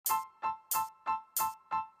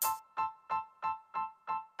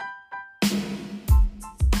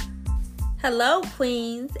Hello,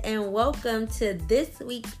 queens, and welcome to this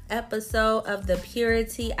week's episode of the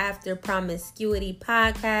Purity After Promiscuity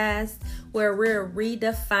podcast, where we're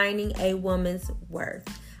redefining a woman's worth.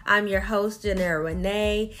 I'm your host, Janera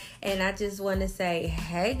Renee, and I just want to say,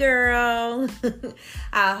 hey, girl.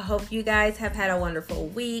 I hope you guys have had a wonderful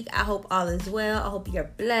week. I hope all is well. I hope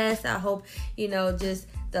you're blessed. I hope, just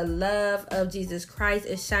the love of Jesus Christ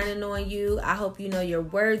is shining on you. I hope you know you're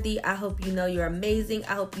worthy. I hope you know you're amazing.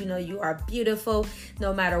 I hope you know you are beautiful.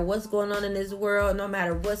 No matter what's going on in this world, no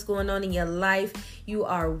matter what's going on in your life, you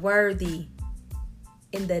are worthy.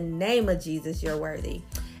 In the name of Jesus, you're worthy.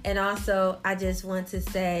 And also, I just want to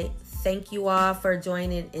say thank you all for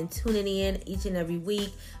joining and tuning in each and every week.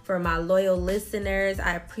 For my loyal listeners,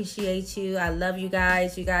 I appreciate you. I love you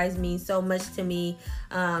guys. You guys mean so much to me.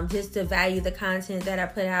 Just to value the content that I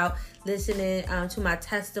put out, listening to my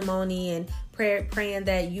testimony and praying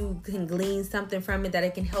that you can glean something from it, that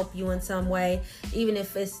it can help you in some way, even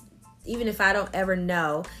if I don't ever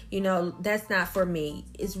know, that's not for me.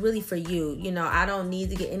 It's really for you. I don't need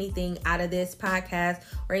to get anything out of this podcast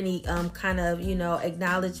or any kind of,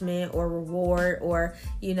 acknowledgement or reward or,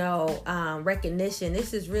 recognition.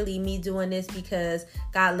 This is really me doing this because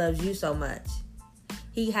God loves you so much.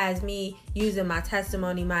 He has me using my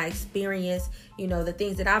testimony, my experience, the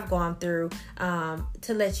things that I've gone through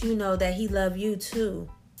to let you know that he loves you too.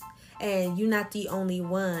 And you're not the only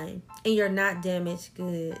one. And you're not damaged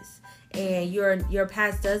goods. And your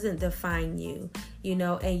past doesn't define you,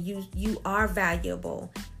 and you are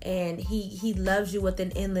valuable. And he loves you with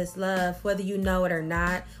an endless love, whether you know it or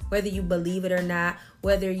not, whether you believe it or not,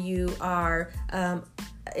 whether you are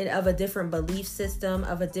of a different belief system,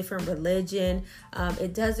 of a different religion.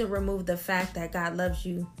 It doesn't remove the fact that God loves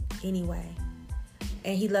you anyway.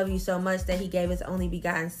 And he loved you so much that he gave his only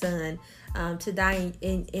begotten son to die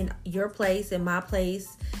in your place, in my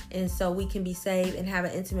place. And so we can be saved and have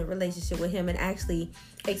an intimate relationship with him and actually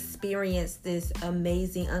experience this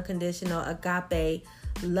amazing, unconditional, agape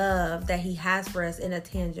love that he has for us in a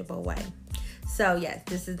tangible way. So yes,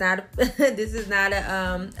 this is not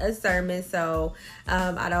a sermon. So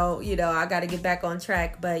I don't, I got to get back on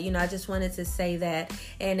track. But I just wanted to say that.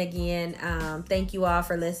 And again, thank you all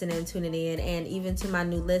for listening and tuning in. And even to my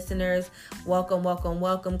new listeners, welcome, welcome,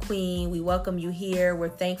 welcome, Queen. We welcome you here. We're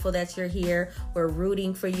thankful that you're here. We're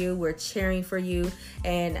rooting for you. We're cheering for you.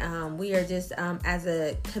 And we are just as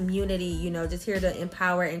a community, just here to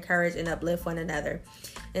empower, encourage, and uplift one another.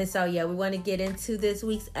 And so, we want to get into this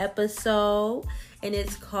week's episode, and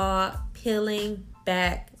it's called Peeling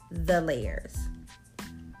Back the Layers.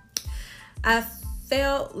 I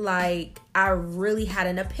felt like I really had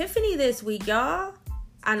an epiphany this week, y'all.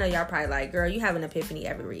 I know y'all probably like, girl, you have an epiphany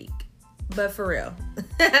every week. But for real,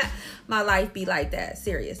 my life be like that,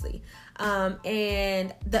 seriously.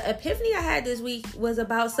 And the epiphany I had this week was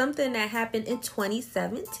about something that happened in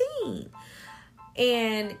 2017.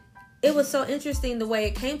 And it was so interesting the way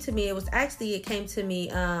it came to me. It came to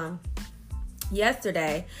me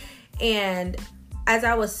yesterday. And as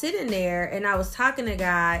I was sitting there and I was talking to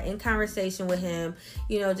God, in conversation with him,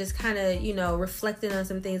 just kind of, reflecting on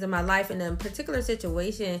some things in my life, and a particular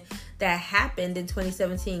situation that happened in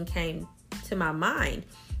 2017 came to my mind.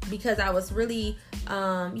 Because I was really,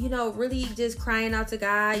 really just crying out to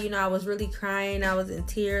God. I was really crying. I was in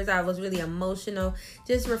tears. I was really emotional.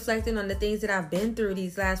 Just reflecting on the things that I've been through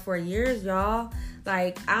these last 4 years, y'all.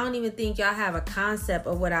 Like, I don't even think y'all have a concept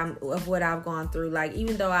of what I've gone through. Like,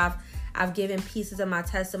 even though I've given pieces of my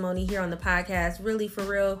testimony here on the podcast, really, for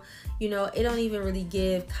real, it don't even really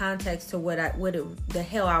give context to what the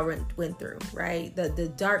hell I went through, right?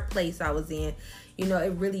 The dark place I was in.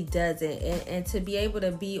 It really doesn't. And to be able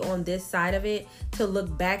to be on this side of it, to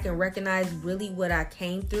look back and recognize really what I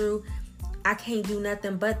came through, I can't do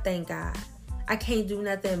nothing but thank God. I can't do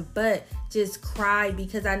nothing but just cry,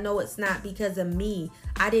 because I know it's not because of me.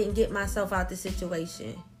 I didn't get myself out the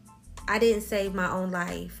situation. I didn't save my own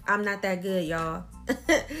life. I'm not that good, y'all.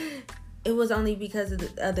 It was only because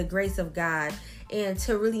of the grace of God. And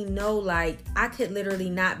to really know, like, I could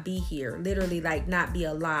literally not be here, literally, like, not be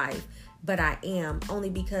alive. But I am,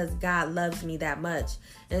 only because God loves me that much.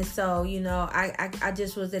 And so, I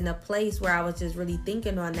just was in a place where I was just really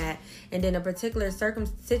thinking on that. And then a particular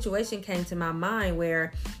situation came to my mind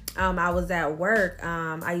where I was at work.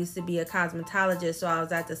 I used to be a cosmetologist, so I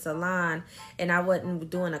was at the salon and I wasn't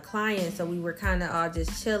doing a client. So we were kind of all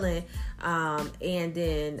just chilling. And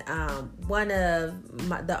then one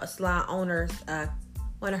of the salon owners,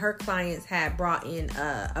 one of her clients had brought in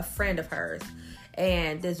a friend of hers.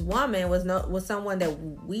 And this woman was someone that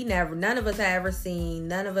none of us had ever seen.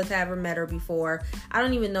 None of us had ever met her before. I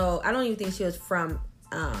don't even think she was from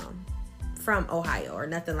from Ohio or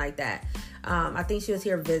nothing like that. I think she was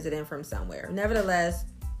here visiting from somewhere. Nevertheless,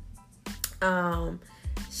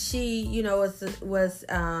 she, was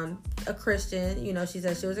a Christian. She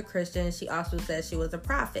said she was a Christian. She also said she was a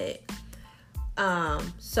prophet.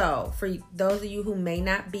 So for those of you who may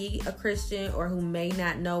not be a Christian or who may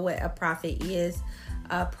not know what a prophet is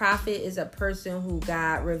a person who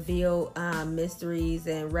God revealed mysteries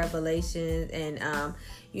and revelations and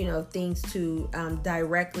things to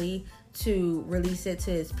directly to release it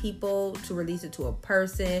to his people, to release it to a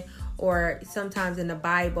person, or sometimes in the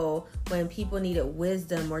Bible when people needed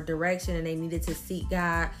wisdom or direction and they needed to seek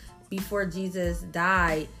God before Jesus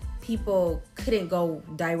died, people couldn't go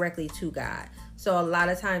directly to God. So a lot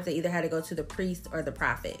of times they either had to go to the priest or the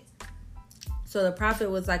prophet. So the prophet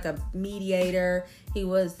was like a mediator. He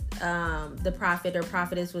was the prophet or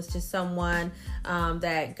prophetess was just someone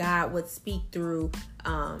that God would speak through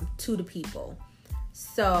to the people.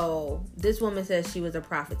 So this woman says she was a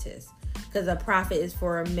prophetess because a prophet is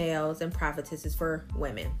for males and prophetess is for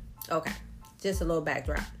women. Okay, just a little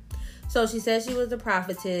backdrop. So she said she was a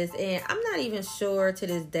prophetess, and I'm not even sure to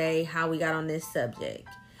this day how we got on this subject,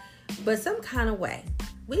 but some kind of way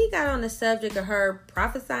we got on the subject of her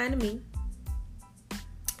prophesying to me.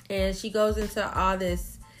 And she goes into all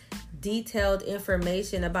this detailed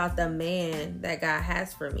information about the man that God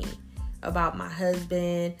has for me, about my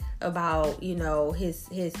husband, about,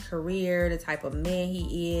 his career, the type of man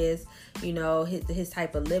he is, his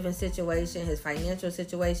type of living situation, his financial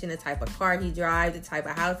situation, the type of car he drives, the type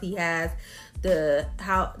of house he has, the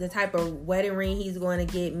type of wedding ring he's going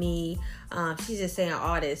to get me. She's just saying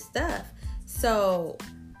all this stuff. So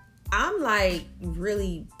I'm like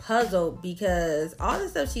really puzzled because all the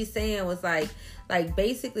stuff she's saying was like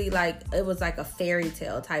basically like it was like a fairy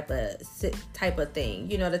tale type of thing.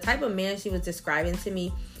 The type of man she was describing to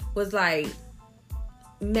me was like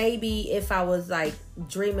maybe if I was like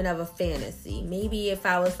dreaming of a fantasy, maybe if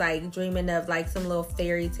I was like dreaming of like some little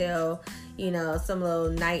fairy tale, some little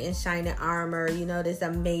knight in shining armor, this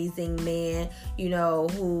amazing man,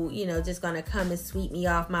 who, just gonna come and sweep me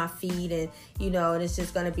off my feet and, and it's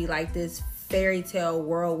just gonna be like this fairy tale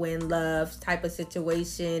whirlwind love type of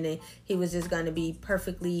situation, and he was just going to be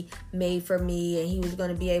perfectly made for me, and he was going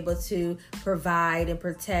to be able to provide and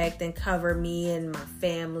protect and cover me and my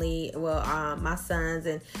family, my sons,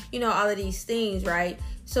 and all of these things, right?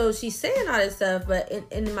 So she's saying all this stuff, but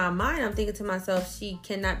in my mind I'm thinking to myself, she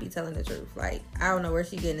cannot be telling the truth. Like, I don't know where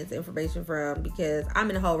she's getting this information from, because I'm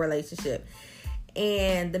in a whole relationship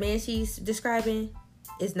and the man she's describing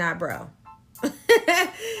is not bro.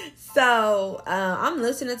 So I'm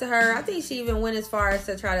listening to her. I think she even went as far as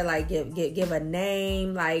to try to like give a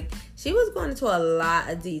name. Like, she was going into a lot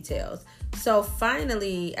of details. So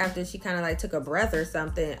finally, after she kind of like took a breath or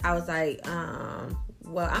something, I was like,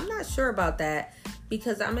 well, I'm not sure about that,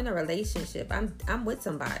 because I'm in a relationship. I'm with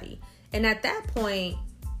somebody. And at that point,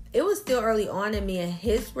 it was still early on in me and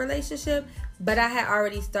his relationship, but I had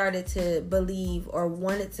already started to believe, or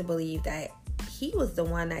wanted to believe, that he was the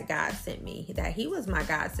one that God sent me, that he was my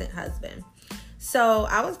God sent husband. So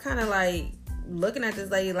I was kind of like looking at this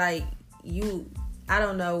lady like, I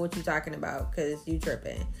don't know what you're talking about, because you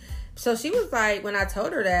tripping. So she was like, when I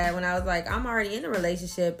told her that, when I was like, I'm already in a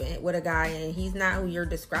relationship with a guy and he's not who you're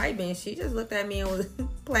describing, she just looked at me and was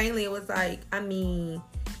plainly, it was like, I mean,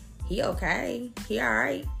 he okay, he all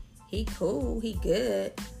right, he cool, he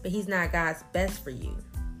good, but he's not God's best for you.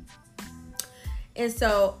 And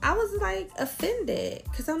so I was like offended,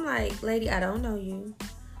 because I'm like, lady, I don't know you.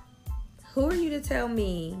 Who are you to tell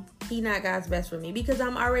me he not God's best for me? Because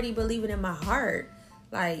I'm already believing in my heart,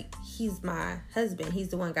 like, he's my husband. He's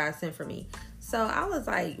the one God sent for me. So I was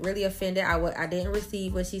like really offended. I didn't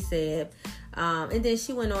receive what she said. And then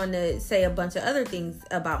she went on to say a bunch of other things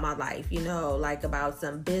about my life, like about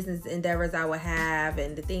some business endeavors I would have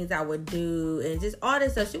and the things I would do and just all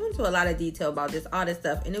this stuff. She went into a lot of detail about just all this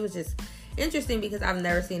stuff. And it was just interesting, because I've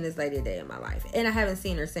never seen this lady a day in my life. And I haven't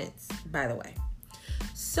seen her since, by the way.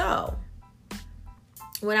 So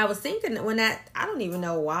when I was thinking, I don't even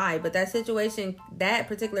know why, but that situation, that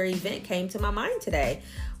particular event came to my mind today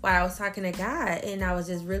while I was talking to God, and I was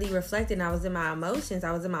just really reflecting. I was in my emotions.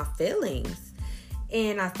 I was in my feelings.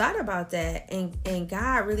 And I thought about that, and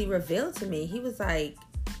God really revealed to me. He was like,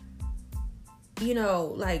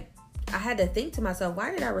 like, I had to think to myself,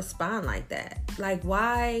 why did I respond like that? Like,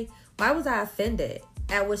 why was I offended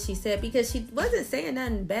at what she said? Because she wasn't saying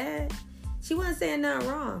nothing bad. She wasn't saying nothing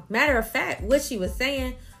wrong. Matter of fact, what she was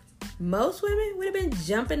saying, most women would have been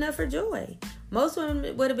jumping up for joy. Most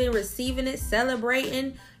women would have been receiving it,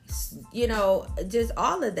 celebrating, just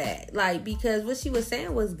all of that. Like, because what she was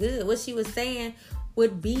saying was good. What she was saying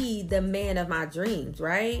would be the man of my dreams,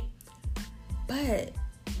 right? But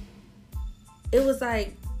it was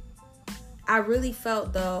like, I really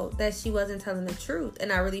felt though that she wasn't telling the truth.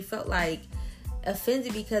 And I really felt like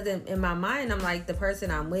offended because in my mind, I'm like, the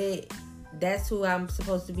person I'm with, that's who I'm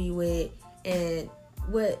supposed to be with. And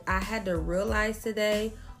what I had to realize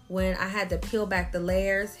today when I had to peel back the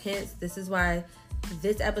layers, hence this is why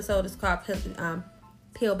this episode is called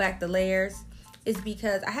Peel Back the Layers, is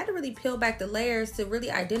because I had to really peel back the layers to really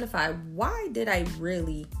identify, why did I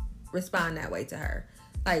really respond that way to her?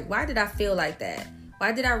 Like, why did I feel like that?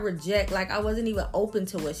 Why did I reject? Like, I wasn't even open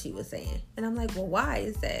to what she was saying. And I'm like, well, why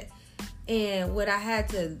is that? And what I had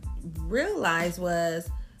to realize was,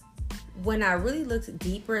 when I really looked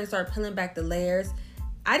deeper and started peeling back the layers,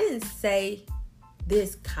 I didn't say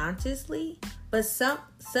this consciously, but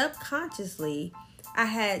subconsciously, I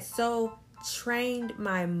had so trained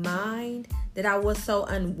my mind that I was so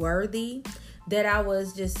unworthy, that I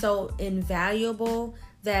was just so invaluable,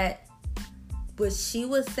 that what she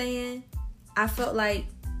was saying, I felt like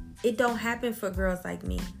it don't happen for girls like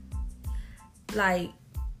me. Like,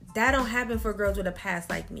 that don't happen for girls with a past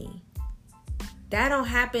like me. That don't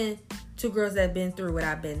happen to girls that have been through what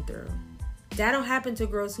I've been through. That don't happen to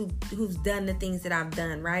girls who's done the things that I've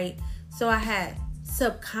done, right? So I had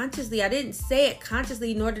subconsciously, I didn't say it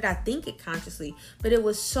consciously, nor did I think it consciously, but it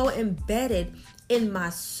was so embedded in my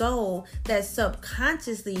soul that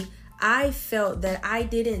subconsciously I felt that I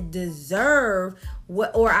didn't deserve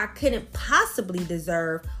what, or I couldn't possibly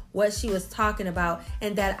deserve what she was talking about,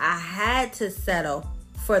 and that I had to settle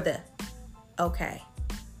for the okay.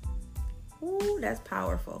 Ooh, that's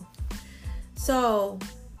powerful. So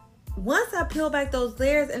once I peeled back those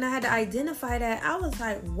layers and I had to identify that, I was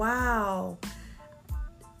like, wow,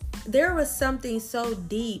 there was something so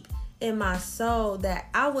deep in my soul that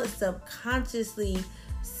I would subconsciously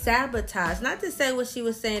sabotage. Not to say what she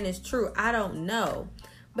was saying is true, I don't know.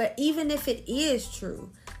 But even if it is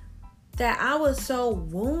true, that I was so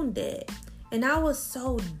wounded and I was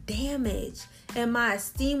so damaged and my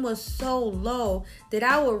esteem was so low that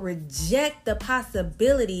I would reject the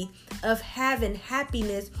possibility of having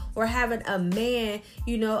happiness or having a man,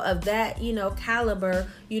 of that, caliber,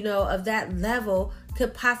 of that level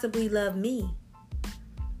could possibly love me.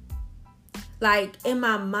 Like, in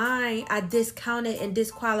my mind, I discounted and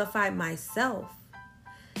disqualified myself.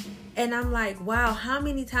 And I'm like, wow, how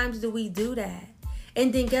many times do we do that?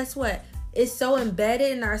 And then guess what? It's so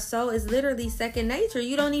embedded in our soul. It's literally second nature.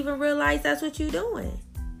 You don't even realize that's what you're doing.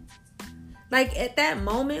 Like, at that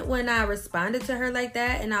moment when I responded to her like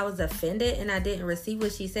that and I was offended and I didn't receive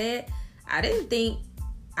what she said, I didn't think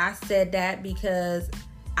I said that because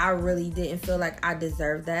I really didn't feel like I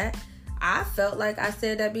deserved that. I felt like I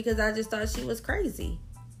said that because I just thought she was crazy.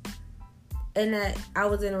 And that I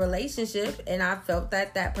was in a relationship and I felt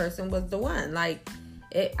that that person was the one. Like,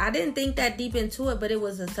 I didn't think that deep into it, but it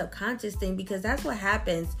was a subconscious thing, because that's what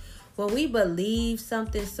happens when we believe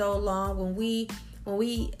something so long, when we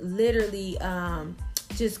literally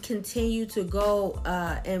just continue to go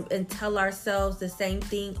and tell ourselves the same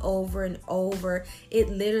thing over and over. It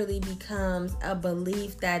literally becomes a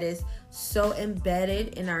belief that is so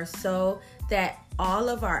embedded in our soul that all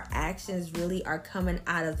of our actions really are coming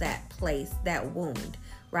out of that place, that wound,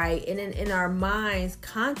 right? And in our minds,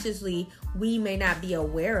 consciously, we may not be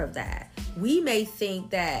aware of that. We may think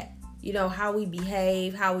that, how we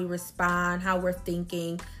behave, how we respond, how we're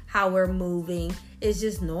thinking, how we're moving is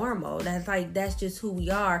just normal. That's just who we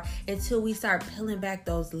are, until we start peeling back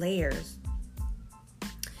those layers.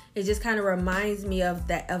 It just kind of reminds me of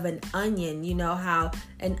an onion, how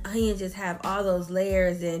an onion just have all those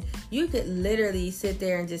layers, and you could literally sit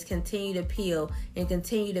there and just continue to peel and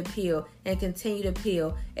continue to peel and continue to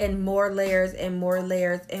peel, and more layers and more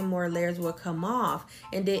layers and more layers will come off,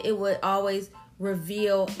 and then it would always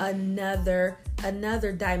reveal another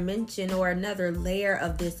dimension or another layer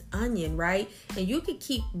of this onion, right? And you could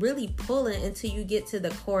keep really pulling until you get to the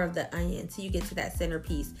core of the onion, until you get to that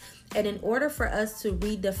centerpiece. And in order for us to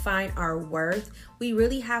redefine our worth, we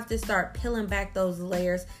really have to start peeling back those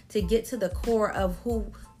layers to get to the core of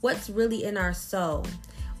what's really in our soul.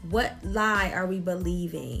 What lie are we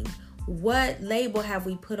believing? What label have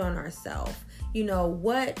we put on ourselves?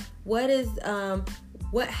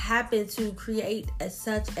 What happened to create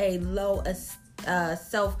such a low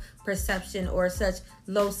self-perception or such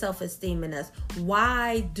low self-esteem in us?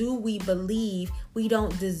 Why do we believe we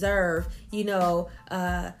don't deserve,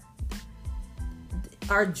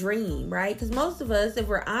 our dream, right? Because most of us, if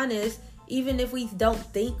we're honest, even if we don't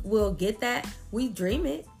think we'll get that, we dream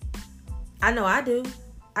it. I know I do.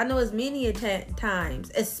 I know as many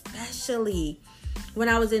times, especially when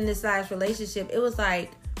I was in this last relationship, it was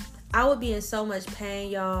like I would be in so much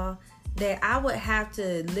pain, y'all, that I would have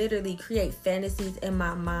to literally create fantasies in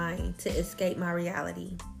my mind to escape my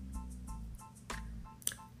reality.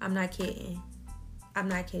 I'm not kidding. I'm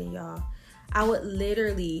not kidding, y'all. I would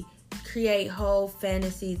literally create whole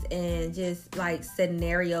fantasies and just like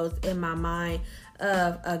scenarios in my mind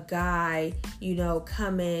of a guy,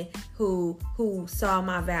 coming who saw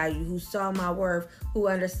my value, who saw my worth, who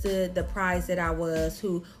understood the prize that I was,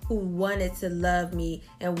 who wanted to love me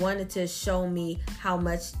and wanted to show me how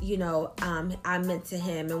much, I meant to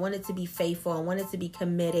him, and wanted to be faithful and wanted to be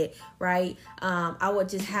committed, right? I would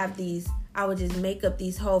just make up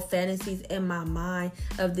these whole fantasies in my mind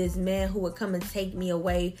of this man who would come and take me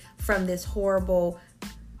away from this horrible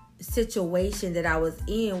situation that I was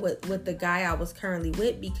in with the guy I was currently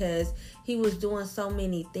with, because he was doing so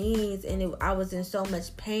many things, and I was in so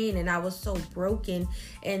much pain, and I was so broken,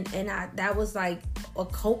 and that was like a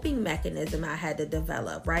coping mechanism I had to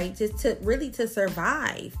develop, right? Just to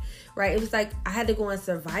survive, right? It was like I had to go in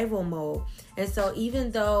survival mode. And so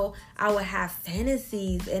even though I would have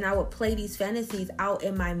fantasies and I would play these fantasies out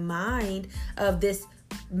in my mind of this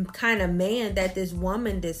kind of man that this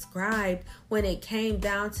woman described, when it came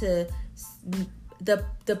down to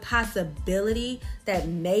the possibility that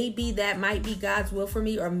maybe that might be God's will for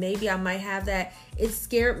me, or maybe I might have that, it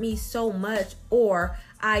scared me so much, or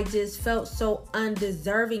I just felt so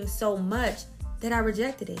undeserving so much that I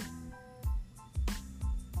rejected it.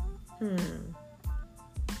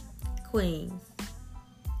 Queens,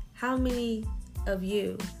 how many of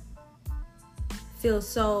you feel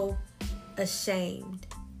so ashamed,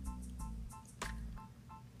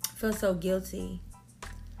 feel so guilty,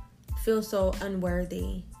 feel so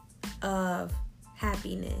unworthy of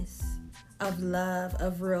happiness, of love,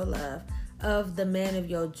 of real love, of the man of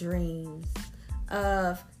your dreams,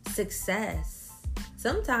 of success?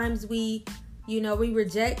 Sometimes we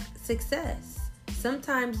reject success.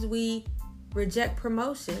 Sometimes we reject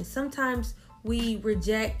promotion. Sometimes we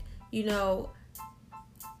reject,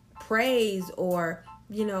 praise, or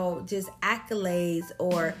just accolades,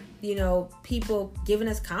 or people giving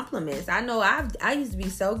us compliments. I know I used to be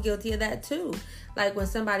so guilty of that too. Like when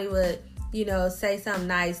somebody would say something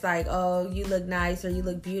nice, like, oh, you look nice, or you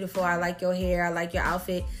look beautiful, I like your hair, I like your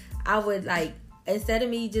outfit, I would, like, instead of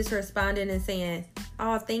me just responding and saying,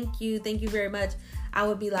 oh, thank you very much, I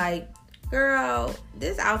would be like, girl,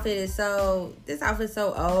 this outfit is so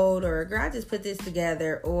old, or girl, I just put this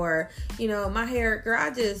together, or my hair, girl,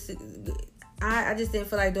 I just didn't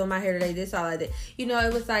feel like doing my hair today. This all I did.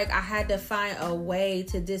 It was like I had to find a way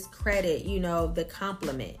to discredit, the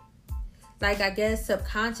compliment. Like, I guess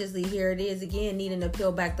subconsciously, here it is again, needing to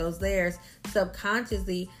peel back those layers.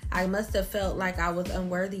 Subconsciously, I must have felt like I was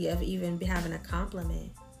unworthy of even having a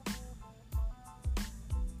compliment.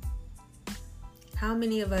 How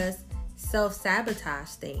many of us self-sabotage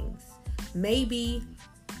things? Maybe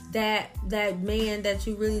that man that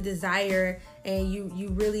you really desire and you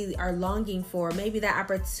really are longing for, maybe that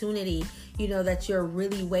opportunity, that you're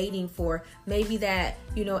really waiting for, maybe that,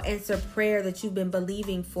 answer prayer that you've been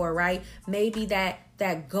believing for, right? Maybe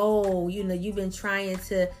that goal, you've been trying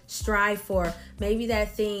to strive for, maybe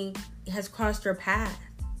that thing has crossed your path.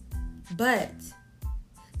 But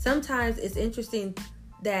sometimes it's interesting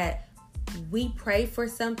that we pray for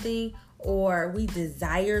something, or we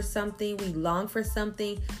desire something, we long for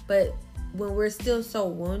something, but when we're still so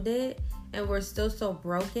wounded and we're still so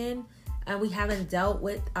broken, and we haven't dealt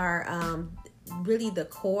with our really the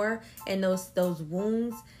core and those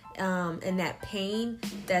wounds and that pain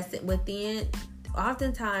that's within,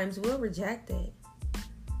 oftentimes we'll reject it.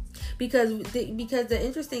 Because the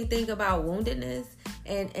interesting thing about woundedness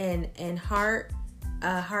and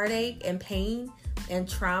heartache and pain and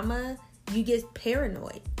trauma, you get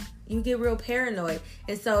paranoid. You get real paranoid.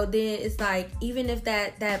 And so then it's like, even if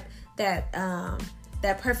that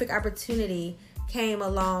perfect opportunity came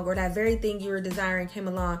along, or that very thing you were desiring came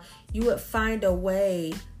along, you would find a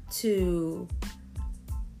way to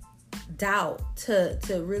doubt, to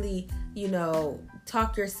really,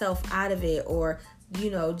 talk yourself out of it, or,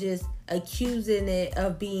 just accusing it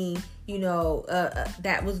of being,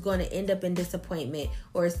 that was going to end up in disappointment,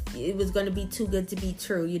 or it was going to be too good to be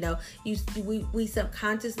true. We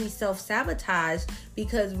subconsciously self-sabotage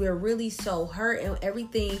because we're really so hurt, and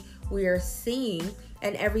everything we are seeing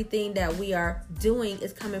and everything that we are doing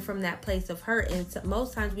is coming from that place of hurt, and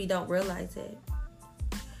most times we don't realize it.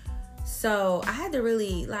 So I had to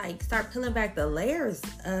really start peeling back the layers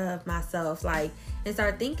of myself, and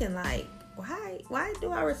start thinking why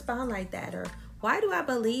do I respond like that, or why do I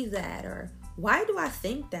believe that, or why do I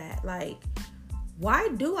think that? Why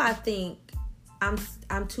do I think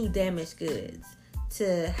I'm too damaged goods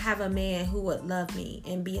to have a man who would love me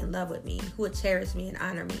and be in love with me, who would cherish me and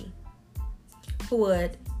honor me, who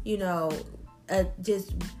would,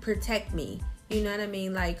 just protect me. You know what I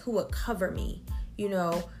mean? Like, who would cover me?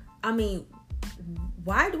 I mean,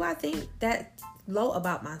 why do I think that low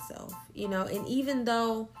about myself? And even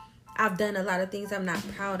though I've done a lot of things I'm not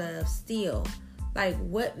proud of, still, like,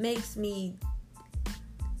 what makes me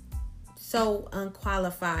so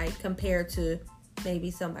unqualified compared to maybe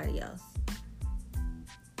somebody else?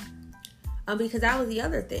 Because that was the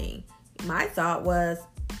other thing. My thought was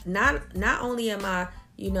not only am I,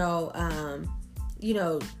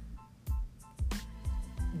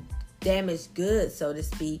 damaged goods, so to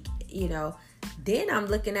speak, then I'm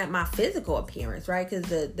looking at my physical appearance, right? Because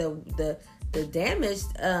the damage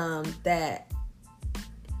that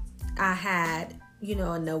I had,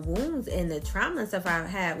 and the wounds and the trauma and stuff I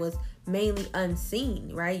had was mainly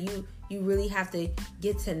unseen, right? You really have to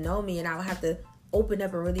get to know me, and I would have to open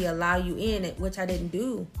up and really allow you in, which I didn't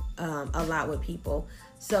do a lot with people.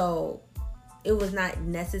 So it was not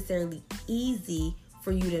necessarily easy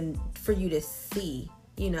for you to see,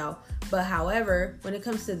 But however, when it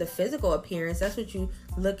comes to the physical appearance, that's what you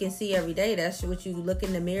look and see every day. That's what you look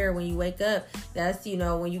in the mirror when you wake up. That's,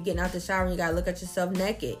 when you're getting out the shower and you gotta look at yourself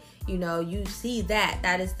naked. You see that.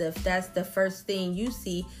 That's the first thing you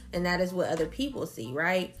see, and that is what other people see,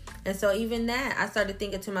 right? And so even that, I started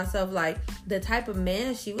thinking to myself, like, the type of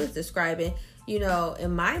man she was describing,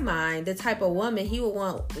 in my mind, the type of woman he would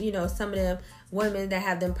want, some of them women that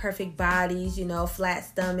have them perfect bodies, flat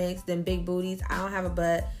stomachs, them big booties. I don't have a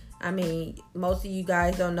butt. I mean, most of you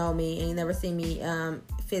guys don't know me, ain't never seen me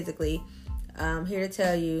physically. Here to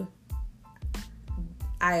tell you,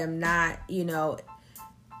 I am not,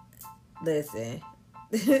 listen,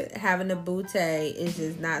 having a booty is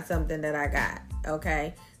just not something that I got,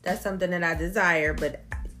 okay? That's something that I desire, but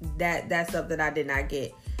that's something I did not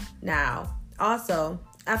get. Now, also,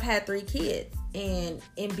 I've had 3 kids, and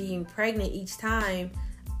in being pregnant each time,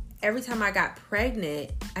 every time I got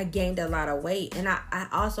pregnant, I gained a lot of weight. And I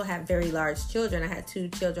also have very large children. I had 2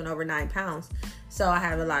 children over 9 pounds. So I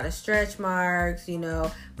have a lot of stretch marks,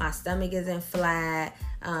 my stomach isn't flat.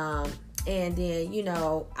 And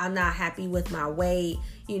then, I'm not happy with my weight,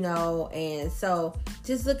 and so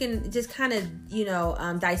just kind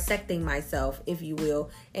of, dissecting myself, if you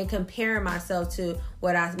will, and comparing myself to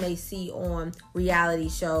what I may see on reality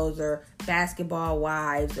shows or Basketball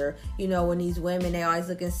Wives, or, when these women, they always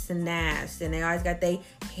looking snatched, and they always got their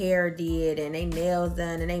hair did, and they nails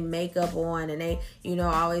done, and they makeup on, and they,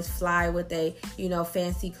 always fly with they,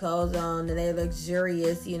 fancy clothes on, and they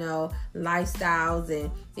luxurious, lifestyles,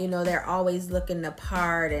 and, they're always looking the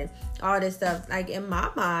part and all this stuff. Like, in my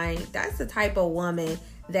mind, that's the type of woman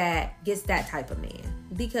that gets that type of man,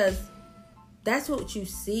 because that's what you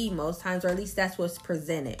see most times, or at least that's what's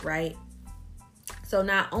presented, right? So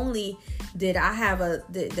not only did I have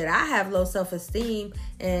low self-esteem,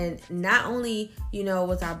 and not only,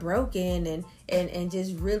 was I broken and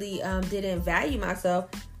just really didn't value myself,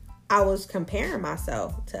 I was comparing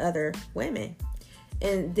myself to other women.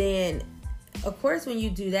 And then, of course, when you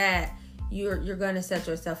do that, you're going to set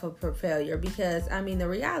yourself up for failure, because, I mean, the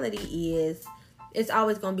reality is it's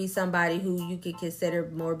always going to be somebody who you could consider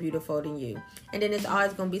more beautiful than you. And then it's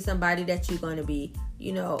always going to be somebody that you're going to be,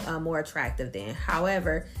 more attractive than.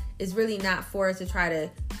 However, it's really not for us to try to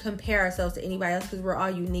compare ourselves to anybody else, because we're all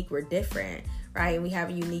unique. We're different, right? And we have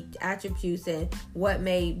unique attributes, and what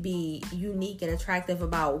may be unique and attractive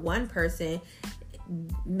about one person,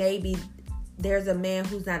 maybe there's a man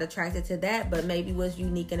who's not attracted to that, but maybe what's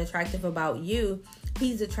unique and attractive about you,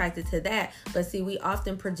 he's attracted to that. But see, we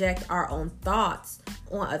often project our own thoughts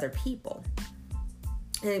on other people.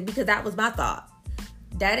 And because that was my thought.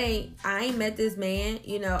 I ain't met this man,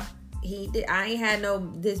 I ain't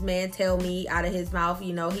had this man tell me out of his mouth,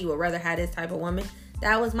 he would rather have this type of woman.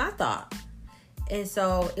 That was my thought. And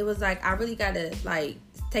so it was like, I really got to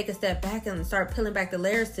take a step back and start peeling back the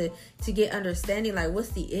layers to get understanding, like, what's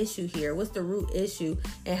the issue here? What's the root issue?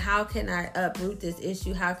 And how can I uproot this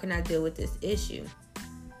issue? How can I deal with this issue?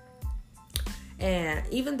 And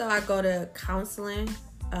even though I go to counseling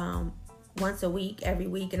once a week, every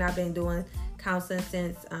week, and I've been doing counseling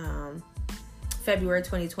since February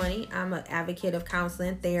 2020, I'm an advocate of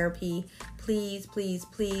counseling, therapy. Please, please,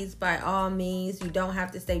 please, by all means, you don't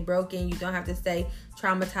have to stay broken. You don't have to stay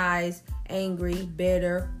traumatized, angry,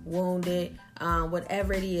 bitter, wounded,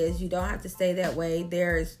 whatever it is. You don't have to stay that way.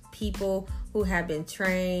 There's people who have been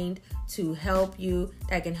trained to help you,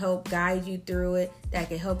 that can help guide you through it, that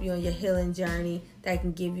can help you on your healing journey, that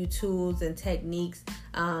can give you tools and techniques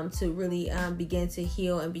to really begin to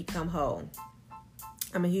heal and become whole.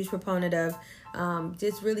 I'm a huge proponent of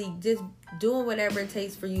just doing whatever it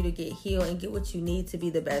takes for you to get healed and get what you need to be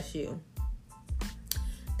the best you.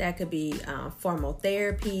 That could be formal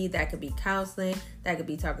therapy. That could be counseling. That could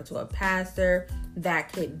be talking to a pastor.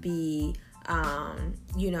 That could be,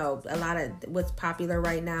 a lot of what's popular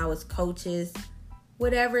right now is coaches.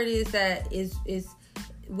 Whatever it is that is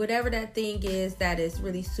whatever that thing is that is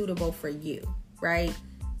really suitable for you, right?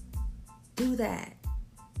 Do that.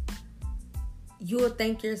 You'll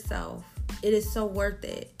thank yourself. It is so worth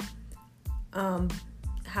it.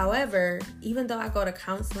 However, even though I go to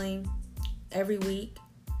counseling every week,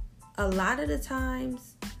 a lot of the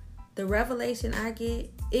times, the revelation I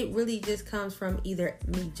get, it really just comes from either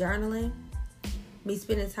me journaling, me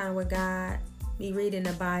spending time with God, me reading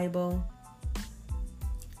the Bible,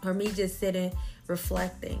 or me just sitting,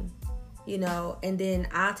 reflecting, and then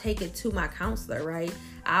I'll take it to my counselor, right?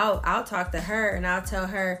 I'll talk to her and I'll tell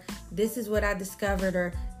her, this is what I discovered,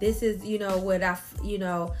 or this is,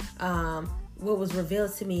 what was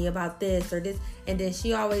revealed to me about this or this. And then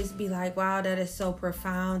she always be like, wow, that is so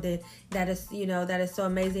profound. And that is so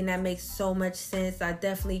amazing. That makes so much sense. I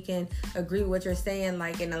definitely can agree with what you're saying.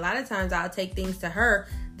 And a lot of times I'll take things to her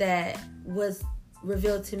that was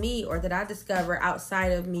revealed to me or that I discovered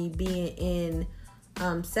outside of me being in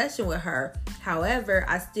session with her. However,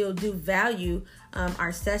 I still do value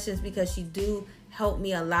our sessions because she do help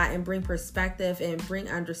me a lot and bring perspective and bring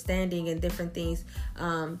understanding and different things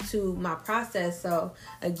to my process. So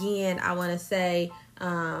again, I want to say,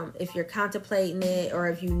 if you're contemplating it, or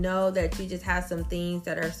if you know that you just have some things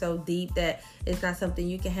that are so deep that it's not something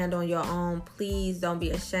you can handle on your own, please don't be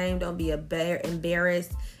ashamed. Don't be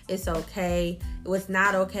embarrassed. It's okay. What's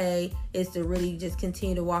not okay is to really just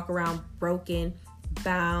continue to walk around broken,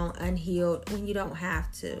 bound, unhealed when you don't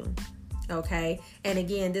have to. Okay. And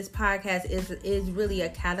again, this podcast is really a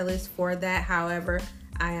catalyst for that. However,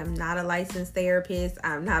 I am not a licensed therapist.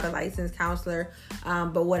 I'm not a licensed counselor.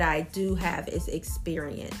 But what I do have is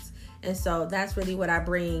experience. And so that's really what I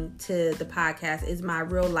bring to the podcast is my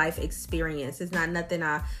real life experience. It's not nothing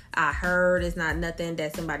I heard. It's not nothing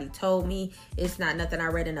that somebody told me. It's not nothing I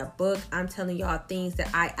read in a book. I'm telling y'all things that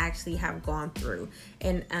I actually have gone through.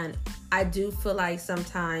 And I do feel like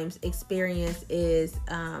sometimes experience is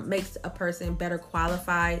makes a person better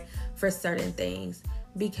qualified for certain things,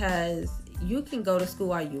 because you can go to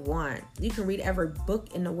school all you want. You can read every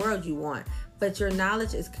book in the world you want, but your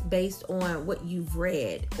knowledge is based on what you've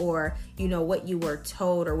read or, what you were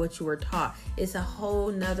told or what you were taught. It's a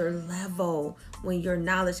whole nother level when your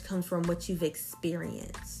knowledge comes from what you've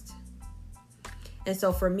experienced. And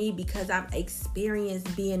so for me, because I've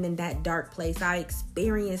experienced being in that dark place, I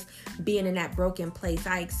experienced being in that broken place,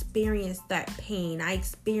 I experienced that pain, I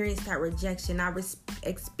experienced that rejection, I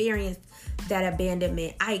experienced that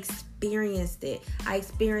abandonment, I experienced it. I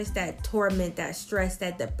experienced that torment, that stress,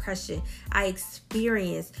 that depression. I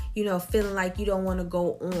experienced, feeling like you don't want to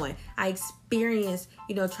go on. I experienced,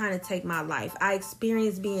 trying to take my life. I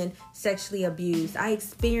experienced being sexually abused. I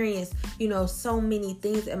experienced, so many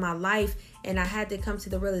things in my life. And I had to come to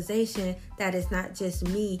the realization that it's not just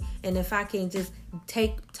me. And if I can just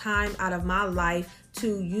take time out of my life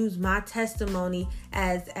to use my testimony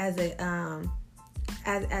as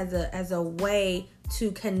a way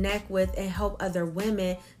to connect with and help other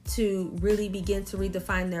women to really begin to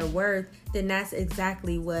redefine their worth, then that's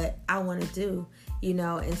exactly what I want to do,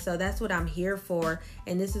 and so that's what I'm here for.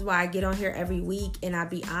 And this is why I get on here every week and I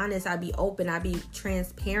be honest, I be open, I be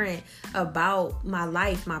transparent about my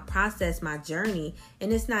life, my process, my journey.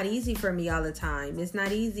 And it's not easy for me all the time. It's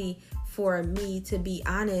not easy for me to be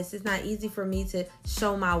honest. It's not easy for me to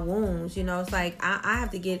show my wounds. It's like I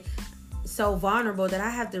have to get so vulnerable that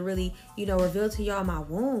I have to really, reveal to y'all my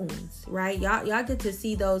wounds, right? Y'all get to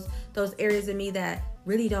see those areas of me that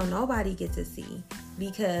really don't nobody get to see,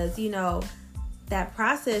 because, that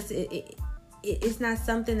process, it's not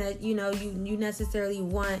something that, you necessarily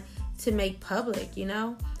want to make public,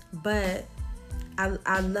 but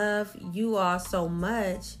I love you all so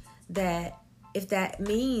much that if that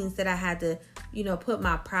means that I had to, put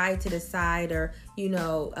my pride to the side or,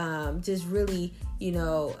 just really,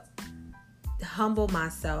 humble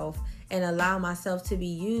myself and allow myself to be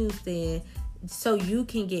used then, so you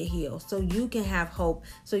can get healed, so you can have hope,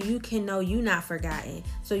 so you can know you not forgotten,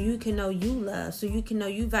 so you can know you love, so you can know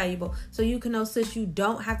you valuable, so you can know, sis, you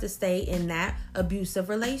don't have to stay in that abusive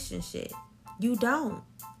relationship. You don't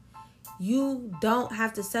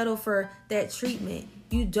have to settle for that treatment.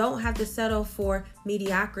 You don't have to settle for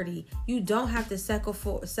mediocrity. You don't have to settle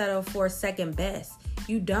for second best.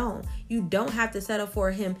 You don't have to settle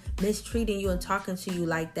for him mistreating you and talking to you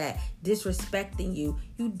like that, disrespecting you.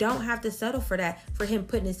 You don't have to settle for that, for him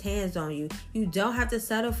putting his hands on you. You don't have to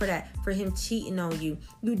settle for that, for him cheating on you.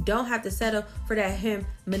 You don't have to settle for that, him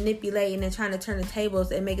manipulating and trying to turn the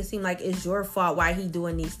tables and make it seem like it's your fault why he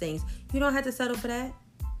doing these things. You don't have to settle for that.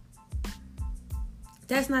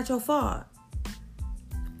 That's not your fault.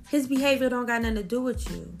 His behavior don't got nothing to do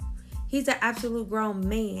with you. He's an absolute grown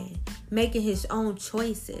man making his own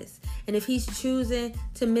choices. And if he's choosing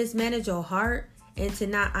to mismanage your heart and to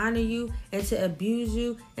not honor you and to abuse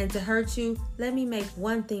you and to hurt you, let me make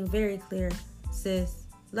one thing very clear, sis.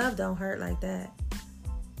 Love don't hurt like that.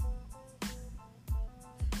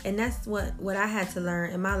 And that's what I had to learn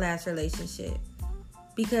in my last relationship.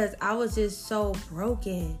 Because I was just so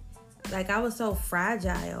broken. Like, I was so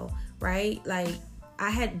fragile, right? Like, I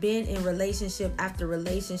had been in relationship after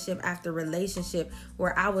relationship after relationship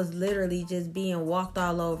where I was literally just being walked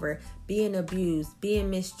all over, being abused, being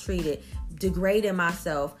mistreated, degrading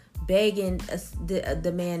myself, begging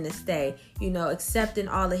the man to stay, accepting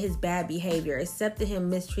all of his bad behavior, accepting him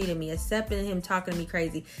mistreating me, accepting him talking to me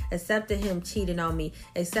crazy, accepting him cheating on me,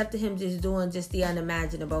 accepting him just doing just the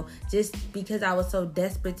unimaginable, just because I was so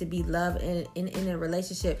desperate to be loved in a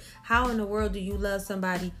relationship. How in the world do you love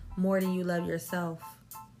somebody more than you love yourself?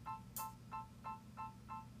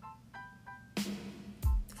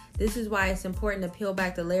 This is why it's important to peel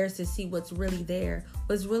back the layers to see what's really there,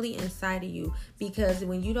 what's really inside of you. Because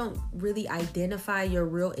when you don't really identify your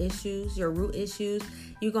real issues, your root issues,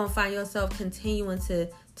 you're going to find yourself continuing to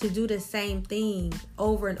do the same thing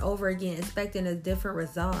over and over again, expecting a different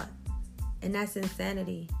result. And that's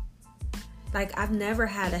insanity. Like, I've never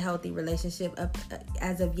had a healthy relationship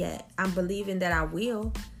as of yet. I'm believing that I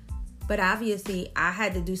will. But obviously, I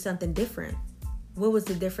had to do something different. What was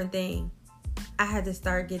the different thing? I had to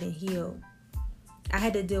start getting healed. I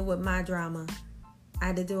had to deal with my drama. I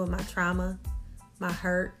had to deal with my trauma, my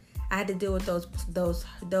hurt. I had to deal with those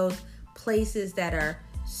places that are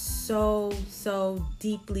so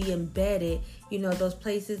deeply embedded. Those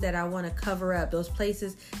places that I want to cover up. Those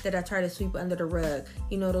places that I try to sweep under the rug.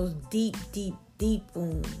 Those deep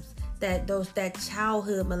wounds. That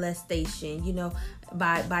childhood molestation.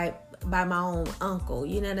 By my own uncle.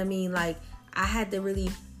 You know what I mean? Like, I had to really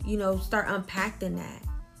start unpacking that.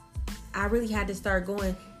 I really had to start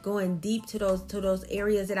going deep to those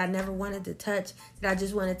areas that I never wanted to touch, that I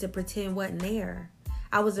just wanted to pretend wasn't there.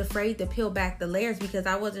 I was afraid to peel back the layers because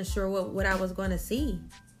I wasn't sure what I was going to see.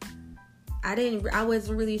 I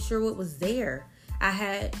wasn't really sure what was there. I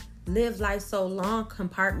had lived life so long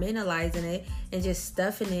compartmentalizing it and just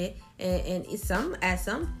stuffing it, and at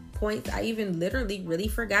some points I even literally really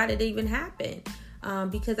forgot it even happened.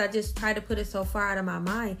 Because I just tried to put it so far out of my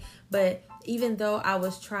mind. But even though I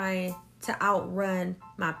was trying to outrun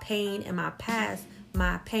my pain and my past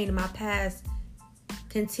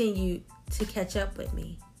continued to catch up with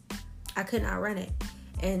me. I couldn't outrun it.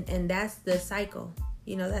 And that's the cycle.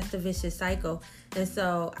 That's the vicious cycle. And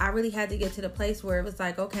so I really had to get to the place where it was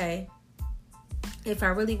like, okay, if I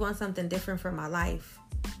really want something different for my life,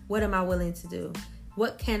 what am I willing to do?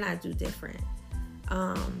 What can I do different?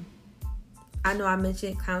 I know I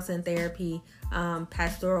mentioned counseling, therapy,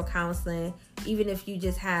 pastoral counseling. Even if you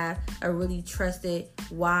just have a really trusted,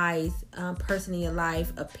 wise person in your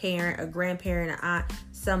life, a parent, a grandparent, an aunt,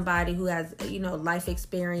 somebody who has, life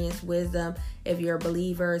experience, wisdom. If you're a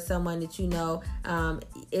believer, someone that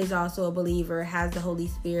is also a believer, has the Holy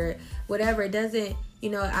Spirit, whatever. It doesn't,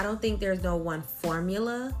 I don't think there's no one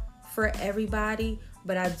formula for everybody.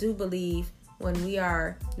 But I do believe when we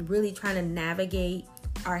are really trying to navigate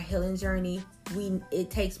our healing journey,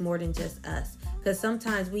 it takes more than just us, because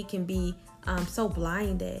sometimes we can be so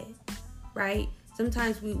blinded, right?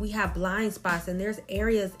 Sometimes we have blind spots, and there's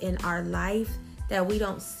areas in our life that we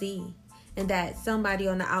don't see, and that somebody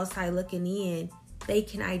on the outside looking in, they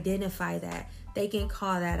can identify that, they can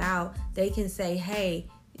call that out, they can say, hey,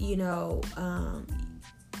 you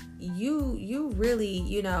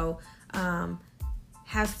really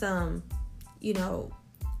have some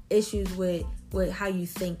issues with how you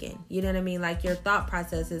thinking. You know what I mean? Like, your thought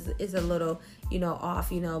process is a little,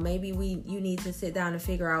 off. Maybe you need to sit down and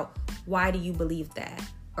figure out, why do you believe that?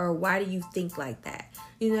 Or why do you think like that?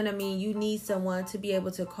 You know what I mean? You need someone to be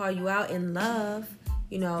able to call you out in love,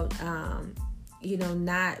 not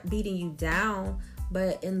beating you down,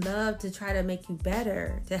 but in love, to try to make you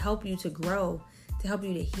better, to help you to grow, to help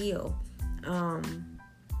you to heal. And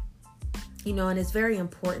it's very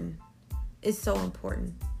important. It's so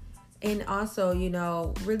important. And also,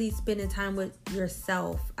 really spending time with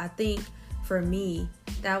yourself. I think for me,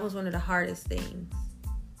 that was one of the hardest things.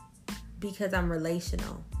 because I'm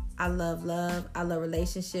relational. I love love. I love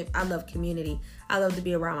relationship. I love community. I love to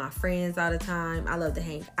be around my friends all the time. I love to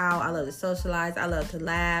hang out. I love to socialize. I love to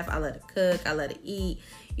laugh. I love to cook. I love to eat.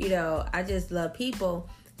 I just love people.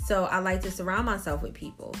 So I like to surround myself with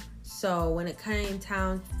people. So when it came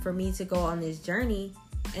time for me to go on this journey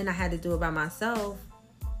and I had to do it by myself,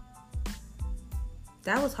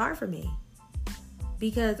 that was hard for me.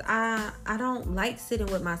 Because I don't like sitting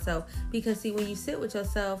with myself. Because see, when you sit with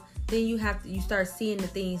yourself, then you start seeing the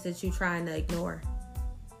things that you're trying to ignore.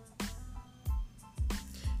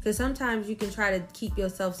 Because sometimes you can try to keep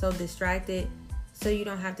yourself so distracted so you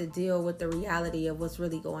don't have to deal with the reality of what's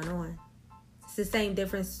really going on. It's the same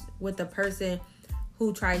difference with the person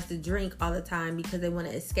who tries to drink all the time because they want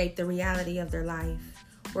to escape the reality of their life,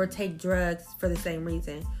 or take drugs for the same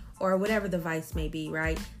reason, or whatever the vice may be,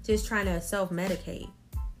 right? Just trying to self-medicate.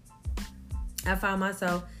 I found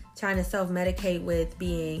myself trying to self-medicate with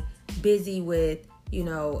being busy with,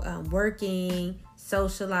 working,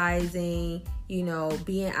 socializing,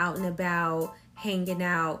 being out and about, hanging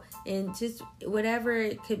out, and just whatever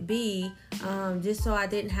it could be, just so I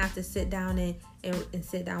didn't have to sit down and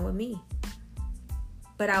sit down with me.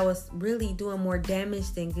 But I was really doing more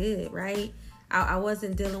damage than good, right? I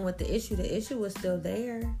wasn't dealing with the issue. The issue was still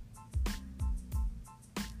there.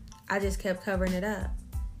 I just kept covering it up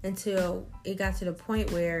until it got to the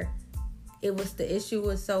point where the issue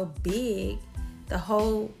was so big, the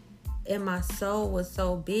hole in my soul was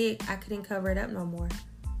so big, I couldn't cover it up no more.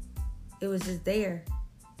 It was just there.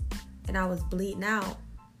 And I was bleeding out.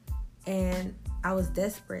 And I was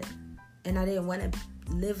desperate. And I didn't want to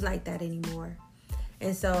live like that anymore.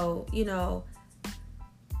 And so,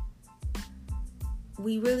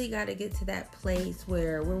 we really got to get to that place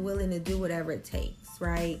where we're willing to do whatever it takes,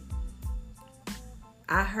 right?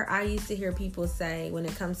 I used to hear people say, when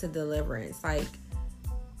it comes to deliverance, like,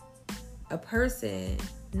 a person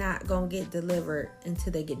not gonna get delivered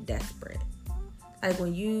until they get desperate. Like,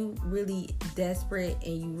 when you really desperate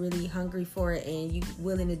and you really hungry for it and you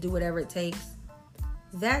willing to do whatever it takes,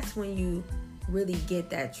 that's when you really get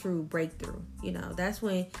that true breakthrough. That's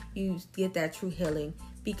when you get that true healing,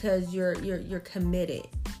 because you're committed.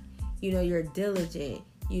 You're diligent.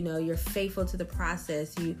 You're faithful to the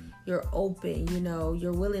process. You're open.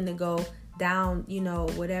 You're willing to go down.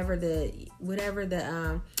 Whatever the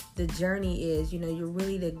journey is. You're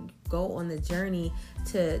really to go on the journey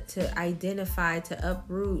to identify, to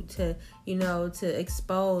uproot, to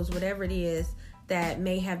expose whatever it is that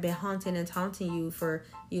may have been haunting and taunting you for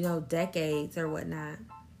decades or whatnot.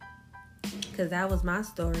 Because that was my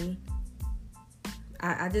story.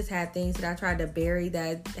 I just had things that I tried to bury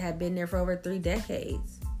that had been there for over 3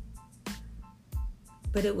 decades.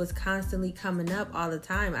 But it was constantly coming up all the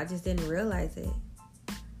time. I just didn't realize it.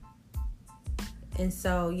 And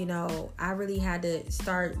so, I really had to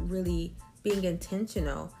start really being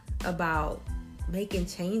intentional about making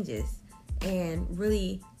changes. And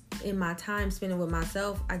really, in my time spending with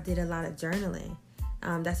myself, I did a lot of journaling.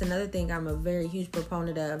 That's another thing I'm a very huge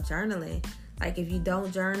proponent of, journaling. Like, if you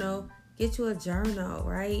don't journal, get you a journal,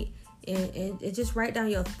 right? And just write down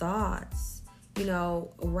your thoughts.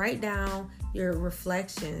 Write down your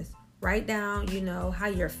reflections. Write down, how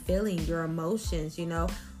you're feeling, your emotions,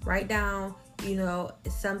 Write down,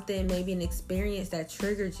 something, maybe an experience that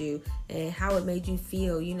triggered you and how it made you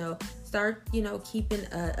feel, Start, keeping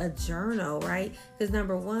a journal, right? Because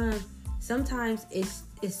number one, sometimes it's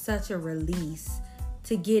such a release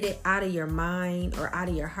to get it out of your mind or out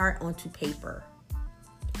of your heart onto paper,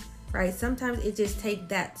 right? Sometimes it just takes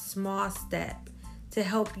that small step to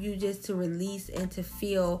help you just to release and to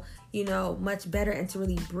feel, much better and to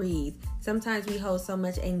really breathe. Sometimes we hold so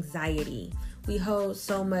much anxiety. We hold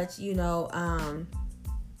so much,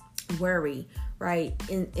 worry, right?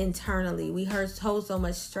 Internally. We hold so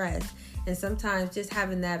much stress. And sometimes just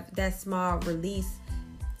having that small release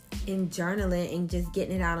in journaling and just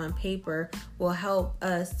getting it out on paper will help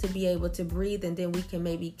us to be able to breathe, and then we can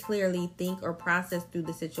maybe clearly think or process through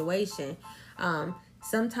the situation.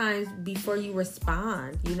 Sometimes before you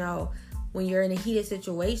respond, when you're in a heated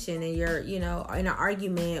situation and you're, in an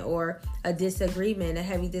argument or a disagreement, a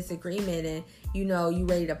heavy disagreement, and, you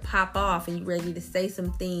ready to pop off and you ready to say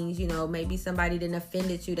some things, maybe somebody didn't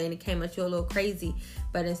offended you, they came at you a little crazy,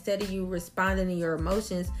 but instead of you responding to your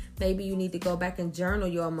emotions, maybe you need to go back and journal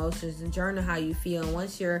your emotions and journal how you feel. And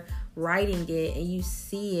once you're writing it and you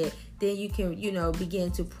see it, then you can,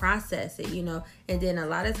 begin to process it, and then a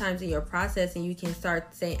lot of times in your processing, you can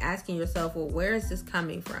start asking yourself, well, where is this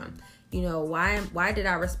coming from? Why did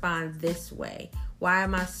I respond this way? Why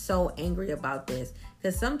am I so angry about this?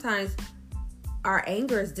 Because sometimes our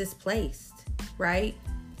anger is displaced, right?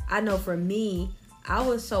 I know for me, I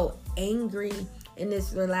was so angry in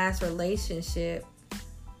this last relationship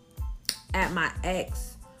at my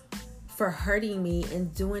ex for hurting me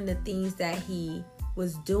and doing the things that he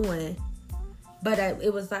was doing. But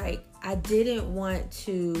it was like, I didn't want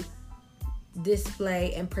to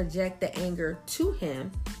display and project the anger to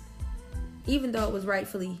him, even though it was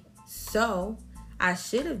rightfully so. I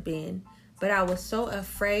should have been, but I was so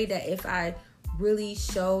afraid that if I really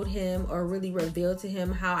showed him or really revealed to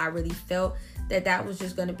him how I really felt, that was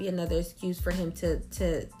just going to be another excuse for him to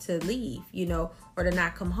leave, or to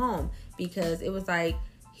not come home, because it was like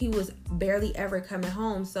he was barely ever coming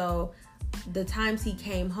home. So the times he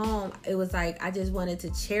came home, it was like I just wanted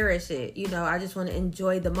to cherish it. I just want to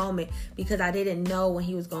enjoy the moment, because I didn't know when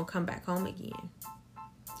he was going to come back home again.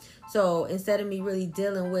 So instead of me really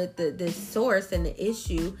dealing with the source and the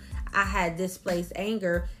issue, I had displaced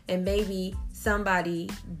anger, and maybe somebody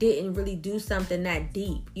didn't really do something that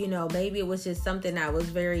deep. Maybe it was just something that was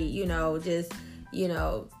very,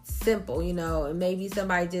 simple, and maybe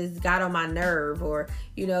somebody just got on my nerve, or,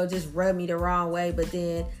 just rubbed me the wrong way. But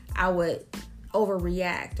then I would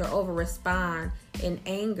overreact or overrespond in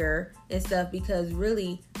anger and stuff, because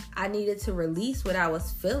really I needed to release what I was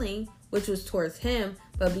feeling, which was towards him.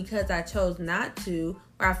 But because I chose not to,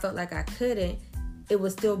 or I felt like I couldn't, it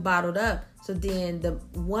was still bottled up. So then the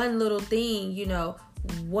one little thing,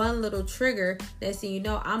 one little trigger, next thing you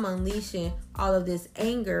know, I'm unleashing all of this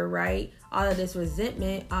anger, right? All of this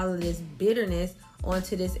resentment, all of this bitterness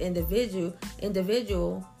onto this individual,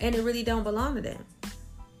 and it really don't belong to them.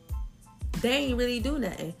 They ain't really do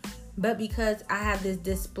nothing. But because I have this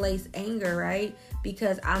displaced anger, right?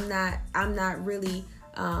 Because I'm not really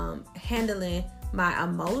handling my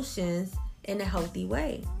emotions in a healthy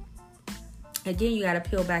way. Again, you got to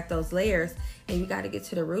peel back those layers, and you got to get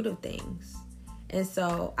to the root of things. And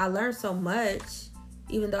so I learned so much,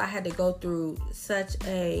 even though I had to go through such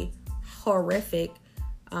a horrific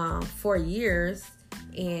 4 years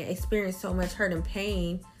and experience so much hurt and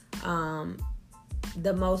pain.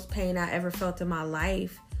 The most pain I ever felt in my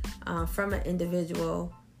life from an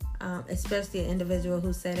individual, especially an individual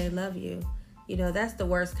who say they love you. That's the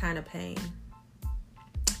worst kind of pain.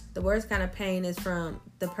 The worst kind of pain is from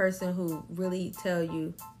the person who really tell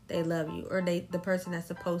you they love you, or the person that's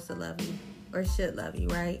supposed to love you or should love you,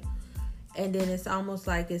 right? And then it's almost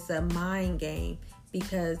like it's a mind game,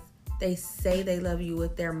 because they say they love you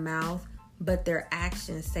with their mouth, but their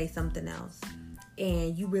actions say something else,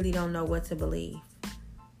 and you really don't know what to believe.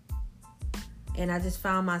 And I just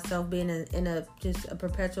found myself being in a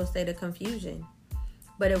perpetual state of confusion.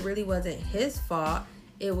 But it really wasn't his fault.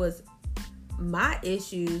 It was my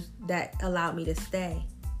issues that allowed me to stay.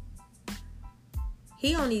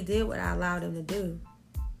 He only did what I allowed him to do.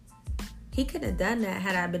 He couldn't have done that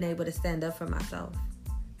had I been able to stand up for myself.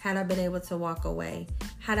 Had I been able to walk away.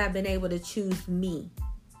 Had I been able to choose me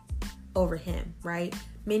over him, right?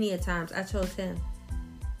 Many a times I chose him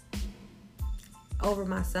over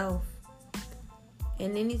myself.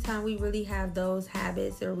 And anytime we really have those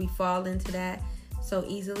habits, or we fall into that so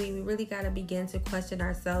easily, we really got to begin to question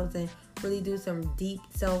ourselves and really do some deep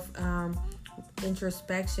self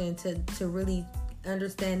introspection to really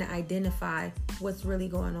understand and identify what's really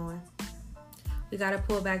going on. We got to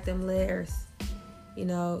pull back them layers.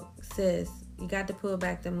 Sis, you got to pull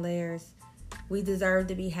back them layers. We deserve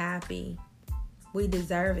to be happy. We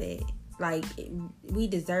deserve it. We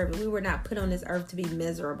deserve it. We were not put on this earth to be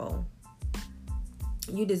miserable.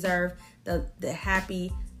 You deserve the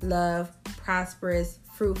happy, love, prosperous,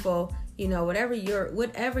 fruitful, whatever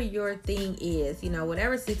your thing is,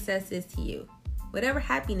 whatever success is to you, whatever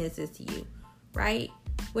happiness is to you, right?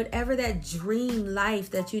 Whatever that dream life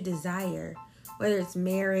that you desire, whether it's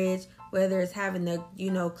marriage, whether it's having the,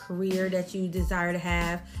 career that you desire to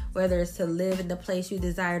have, whether it's to live in the place you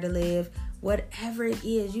desire to live, whatever it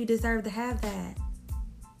is, you deserve to have that.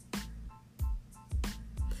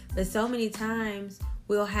 But so many times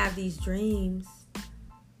we'll have these dreams,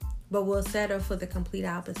 but we'll settle for the complete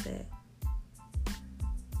opposite.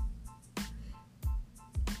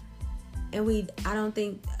 And I don't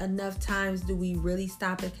think enough times do we really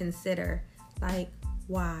stop and consider,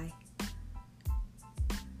 why?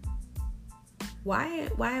 Why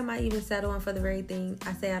am I even settling for the very thing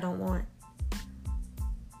I say I don't want?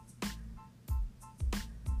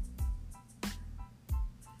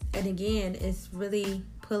 And again, it's really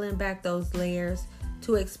pulling back those layers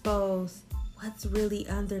to expose what's really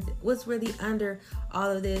under all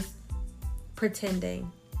of this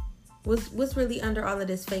pretending. What's really under all of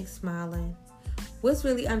this fake smiling? What's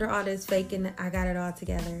really under all this faking I got it all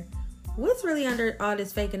together? What's really under all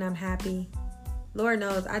this faking I'm happy? Lord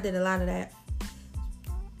knows I did a lot of that.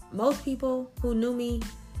 most people who knew me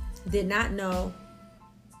did not know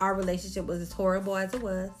our relationship was as horrible as it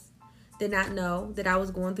was. Did not know that I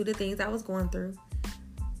was going through the things I was going through.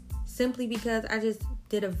 Simply because I just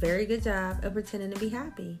did a very good job of pretending to be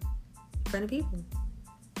happy in front of people.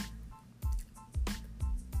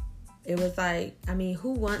 It was like, I mean,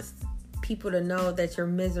 who wants people to know that you're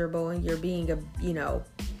miserable and you're being,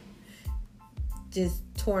 just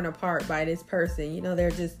torn apart by this person?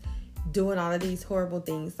 They're just doing all of these horrible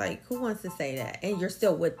things. Like, who wants to say that? And you're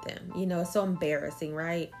still with them. It's so embarrassing,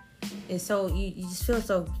 right? And so you just feel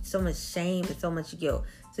so much shame and so much guilt.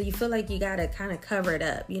 So you feel like you got to kind of cover it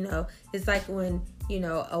up. It's like when,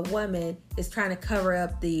 a woman is trying to cover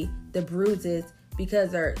up the bruises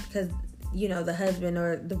because the husband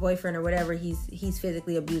or the boyfriend or whatever, he's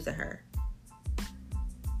physically abusing her.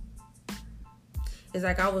 It's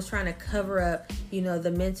like I was trying to cover up,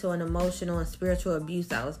 the mental and emotional and spiritual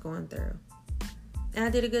abuse I was going through. And I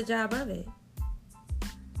did a good job of it.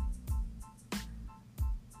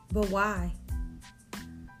 But why?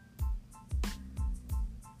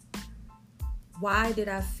 Why did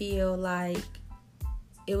I feel like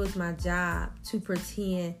it was my job to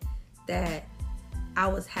pretend that I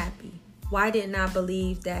was happy? Why didn't I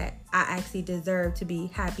believe that I actually deserved to be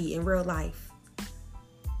happy in real life?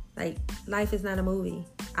 Like, life is not a movie.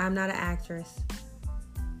 I'm not an actress.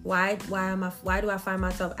 Why do I find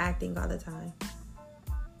myself acting all the time?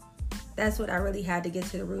 That's what I really had to get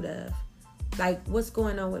to the root of. Like, what's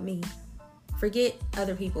going on with me? Forget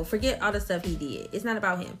other people. Forget all the stuff he did. It's not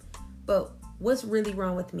about him. But what's really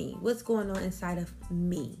wrong with me? What's going on inside of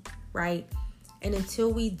me, right? And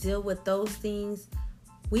until we deal with those things,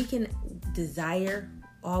 we can desire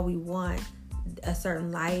all we want, a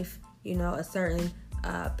certain life, a certain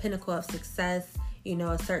pinnacle of success,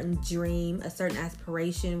 a certain dream, a certain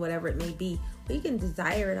aspiration, whatever it may be. We can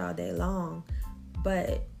desire it all day long.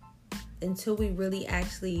 But until we really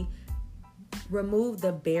actually remove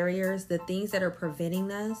the barriers, the things that are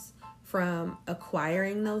preventing us from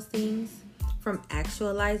acquiring those things, from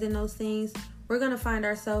actualizing those things, we're going to find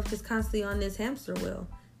ourselves just constantly on this hamster wheel.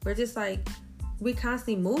 We're just like, we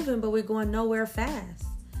constantly moving, but we're going nowhere fast.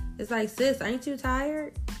 It's like, sis, ain't you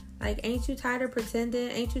tired? Like, ain't you tired of pretending?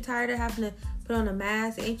 Ain't you tired of having to put on a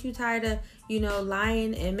mask? Ain't you tired of,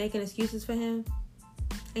 lying and making excuses for him?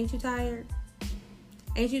 Ain't you tired?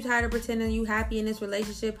 Ain't you tired of pretending you happy in this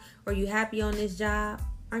relationship or you happy on this job?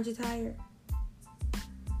 Aren't you tired?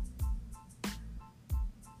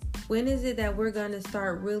 When is it that we're going to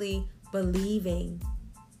start really believing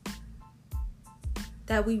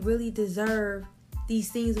that we really deserve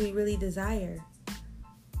these things we really desire?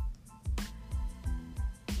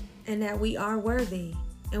 And that we are worthy,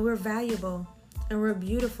 and we're valuable, and we're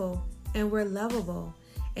beautiful, and we're lovable.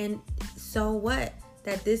 And so what?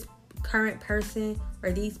 That this current person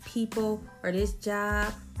or these people or this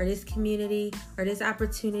job or this community or this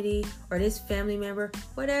opportunity or this family member,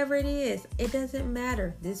 whatever it is, it doesn't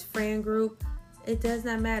matter. This friend group, it does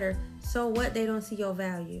not matter. So what? They don't see your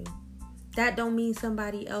value. That don't mean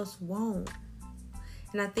somebody else won't.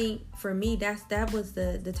 And I think for me, that was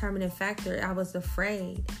the determining factor. I was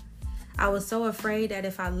afraid. I was so afraid that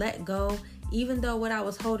if I let go, even though what I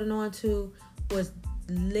was holding on to was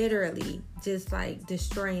literally just like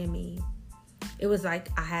destroying me, it was like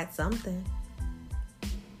I had something.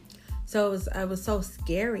 So it was so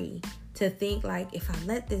scary to think like, if I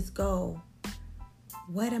let this go,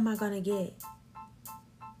 what am I going to get?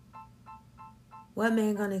 What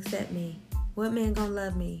man going to accept me? What man going to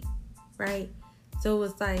love me? Right? So it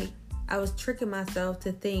was like I was tricking myself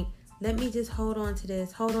to think, let me just hold on to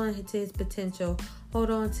this, hold on to his potential, hold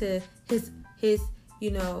on to his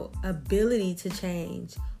ability to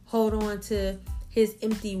change, hold on to his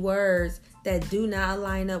empty words that do not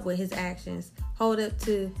line up with his actions, hold on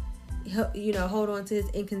to his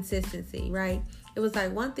inconsistency, right? It was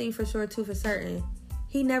like one thing for sure, two for certain.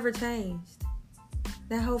 He never changed.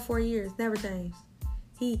 That whole 4 years, never changed.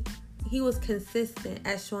 He was consistent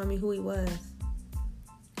at showing me who he was.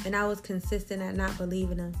 And I was consistent at not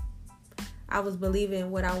believing him. I was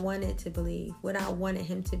believing what I wanted to believe, what I wanted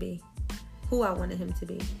him to be, who I wanted him to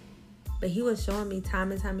be. But he was showing me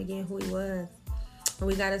time and time again who he was. And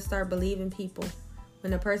we got to start believing people.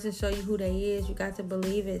 When a person show you who they is, you got to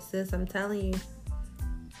believe it, sis. I'm telling you.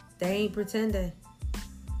 They ain't pretending.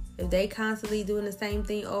 If they constantly doing the same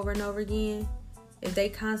thing over and over again, if they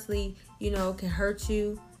constantly, can hurt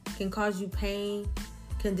you, can cause you pain,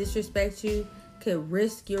 can disrespect you, could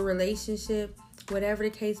risk your relationship, whatever the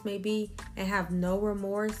case may be, and have no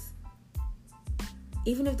remorse,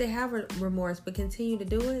 even if they have remorse but continue to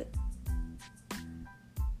do it,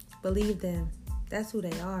 believe them. That's who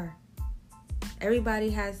they are. Everybody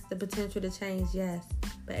has the potential to change, yes,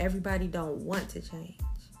 but everybody don't want to change.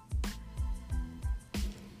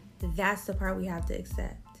 That's the part we have to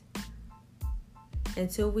accept.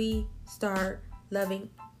 Until we start loving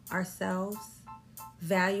ourselves,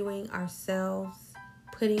 valuing ourselves,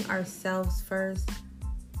 putting ourselves first,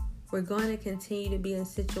 we're going to continue to be in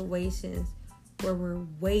situations where we're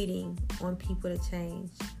waiting on people to change,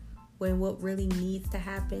 when what really needs to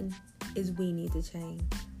happen is we need to change.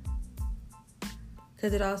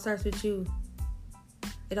 Because it all starts with you.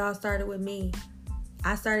 It all started with me.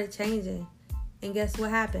 I started changing. And guess what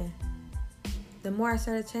happened? The more I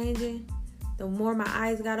started changing, the more my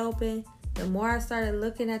eyes got open, the more I started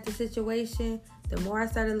looking at the situation, the more I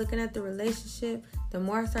started looking at the relationship, the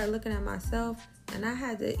more I started looking at myself. And I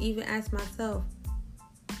had to even ask myself,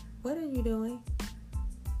 what are you doing?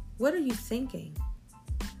 What are you thinking?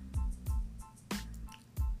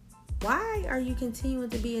 Why are you continuing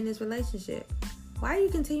to be in this relationship? Why are you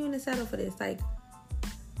continuing to settle for this? Like,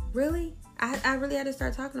 really? I really had to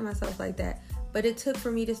start talking to myself like that. But it took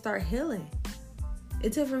for me to start healing.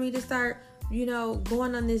 It took for me to start,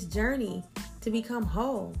 going on this journey to become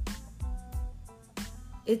whole.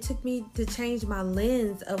 It took me to change my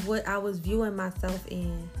lens of what I was viewing myself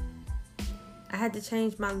in. I had to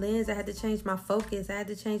change my lens. I had to change my focus. I had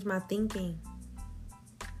to change my thinking.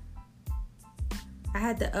 I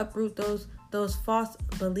had to uproot those false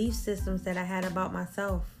belief systems that I had about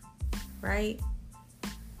myself, right?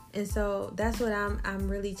 And so that's what I'm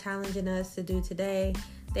really challenging us to do today,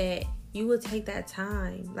 that you will take that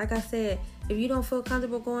time. Like I said, if you don't feel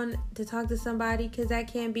comfortable going to talk to somebody, because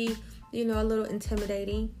that can be, a little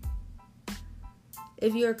intimidating.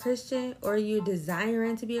 If you're a Christian or you're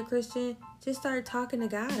desiring to be a Christian, just start talking to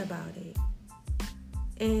God about it.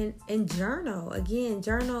 And journal. Again,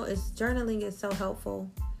 journaling is so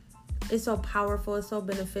helpful. It's so powerful. It's so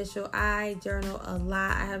beneficial. I journal a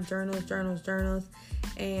lot. I have journals.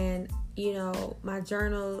 And, my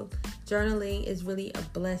journaling is really a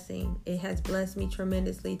blessing. It has blessed me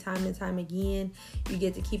tremendously time and time again. You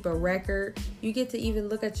get to keep a record. You get to even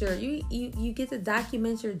look at you get to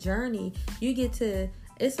document your journey.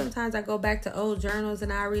 Sometimes I go back to old journals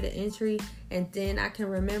and I read an entry, and then I can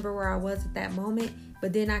remember where I was at that moment.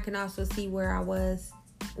 But then I can also see where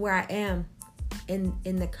I am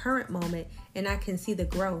in the current moment, and I can see the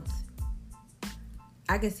growth.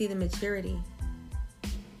 I can see the maturity.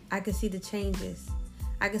 I can see the changes.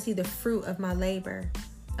 I can see the fruit of my labor,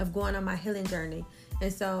 of going on my healing journey.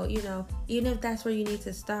 And so, even if that's where you need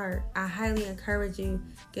to start, I highly encourage you,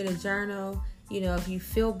 get a journal. If you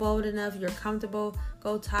feel bold enough, you're comfortable,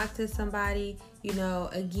 go talk to somebody.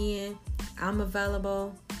 Again, I'm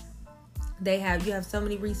available. You have so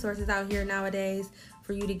many resources out here nowadays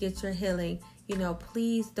for you to get your healing.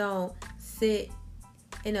 Please don't sit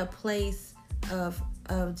in a place of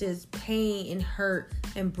just pain and hurt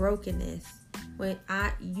and brokenness when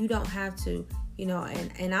you don't have to,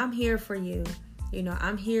 and I'm here for you.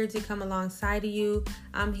 I'm here to come alongside of you.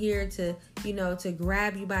 I'm here to, to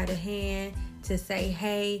grab you by the hand, to say,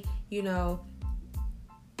 hey,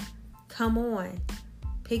 come on,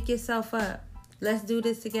 pick yourself up. Let's do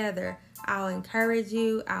this together. I'll encourage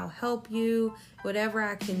you. I'll help you, whatever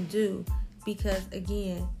I can do. Because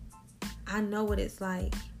again, I know what it's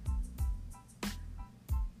like.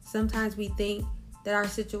 Sometimes we think that our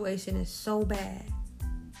situation is so bad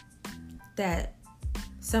that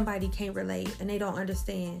somebody can't relate and they don't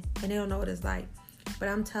understand and they don't know what it's like. But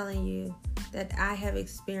I'm telling you that I have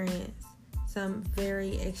experienced some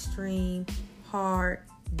very extreme, hard,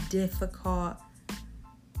 difficult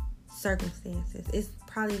circumstances. It's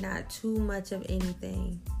probably not too much of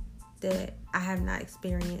anything that I have not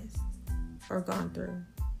experienced or gone through.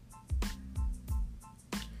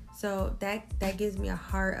 So that gives me a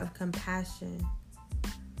heart of compassion,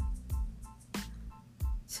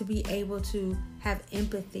 to be able to have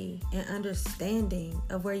empathy and understanding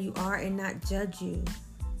of where you are and not judge you.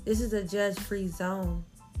 This is a judge-free zone.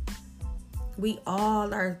 We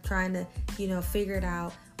all are trying to, figure it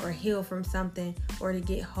out or heal from something or to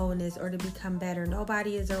get wholeness or to become better.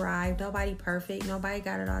 Nobody is arrived. Nobody perfect. Nobody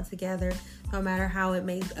got it all together, no matter how it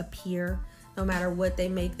may appear. No matter what they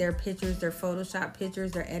make their pictures, their Photoshop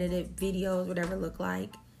pictures, their edited videos, whatever look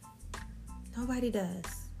like. Nobody does.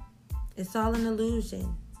 It's all an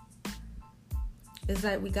illusion. It's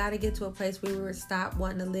like we got to get to a place where we would stop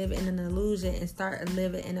wanting to live in an illusion and start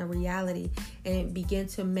living in a reality and begin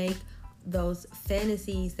to make those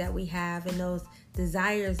fantasies that we have and those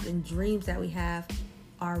desires and dreams that we have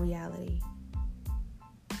our reality.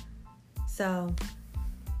 So,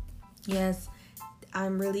 yes,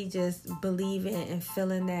 I'm really just believing and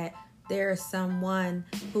feeling that there is someone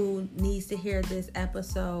who needs to hear this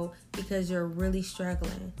episode because you're really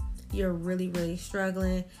struggling. You're really, really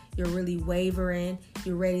struggling. You're really wavering.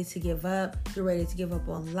 You're ready to give up. You're ready to give up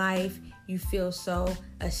on life. You feel so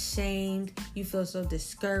ashamed. You feel so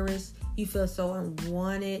discouraged. You feel so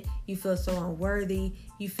unwanted. You feel so unworthy.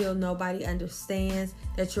 You feel nobody understands,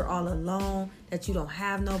 that you're all alone, that you don't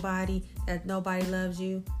have nobody, that nobody loves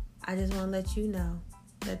you. I just want to let you know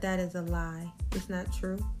that is a lie. It's not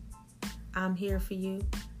true. I'm here for you.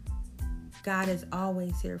 God is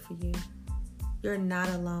always here for you. You're not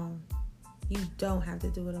alone. You don't have to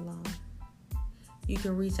do it alone. You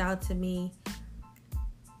can reach out to me.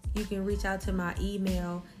 You can reach out to my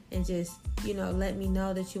email and just, let me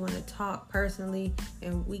know that you want to talk personally,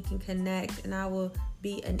 and we can connect, and I will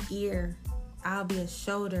be an ear. I'll be a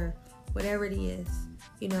shoulder, whatever it is.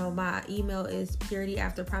 My email is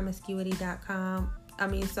purityafterpromiscuity.com.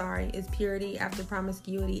 It's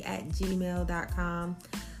purityafterpromiscuity@gmail.com.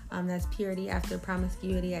 That's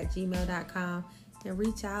purityafterpromiscuity@gmail.com. And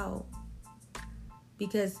reach out,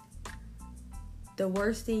 because the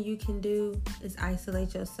worst thing you can do is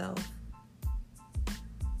isolate yourself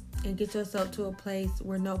and get yourself to a place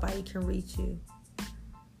where nobody can reach you.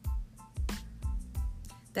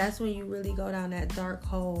 That's when you really go down that dark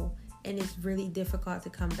hole, and it's really difficult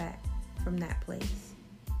to come back from that place.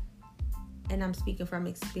 And I'm speaking from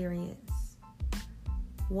experience.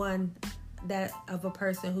 One, that of a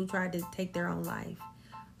person who tried to take their own life,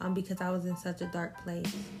 because I was in such a dark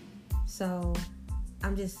place. So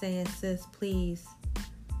I'm just saying, sis, please,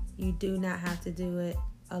 you do not have to do it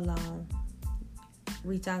alone.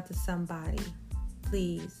 Reach out to somebody,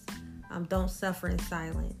 please. Don't suffer in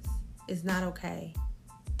silence. It's not okay.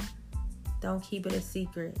 Don't keep it a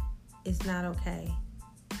secret. It's not okay.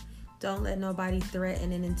 Don't let nobody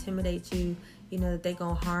threaten and intimidate you, that they're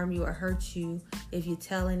going to harm you or hurt you if you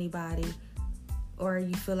tell anybody, or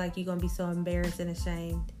you feel like you're going to be so embarrassed and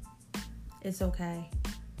ashamed. It's okay.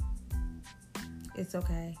 It's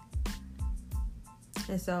okay.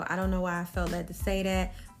 And so I don't know why I felt led to say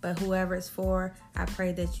that, but whoever it's for, I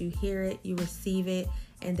pray that you hear it, you receive it,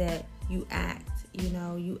 and that you act.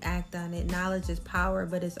 You act on it. Knowledge is power,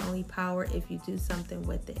 but it's only power if you do something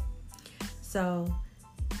with it. So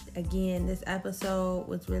again, this episode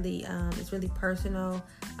was really, it's really personal,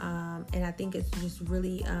 and I think it's just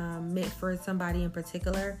really meant for somebody in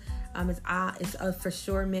particular. It's for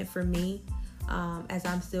sure meant for me, as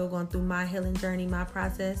I'm still going through my healing journey, my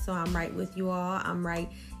process. So I'm right with you all. I'm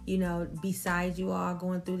right, beside you all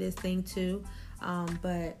going through this thing too.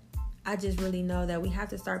 But I just really know that we have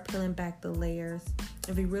to start peeling back the layers.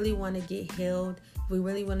 If we really want to get healed, if we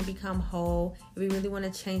really want to become whole, if we really want to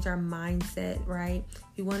change our mindset, right?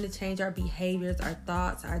 If we want to change our behaviors, our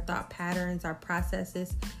thoughts, our thought patterns, our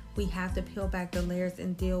processes, we have to peel back the layers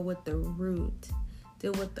and deal with the root,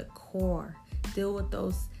 deal with the core, deal with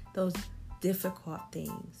those difficult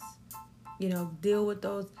things. Deal with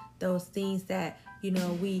those things that,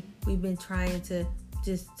 we've been trying to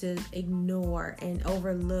just to ignore and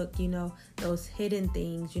overlook, those hidden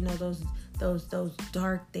things, those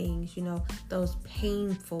dark things, those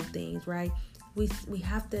painful things, right? We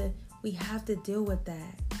have to deal with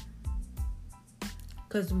that,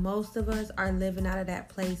 because most of us are living out of that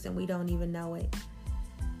place and we don't even know it.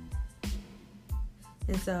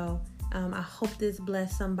 And so I hope this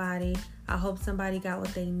blessed somebody. I hope somebody got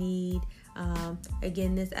what they need.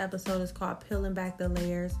 Again, this episode is called Peeling Back the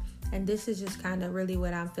Layers. And this is just kind of really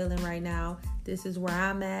what I'm feeling right now. This is where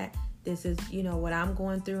I'm at. This is, what I'm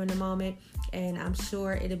going through in the moment. And I'm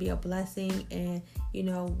sure it'll be a blessing. And,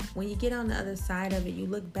 when you get on the other side of it, you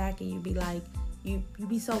look back and you be like, you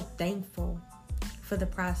be so thankful for the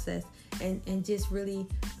process. And just really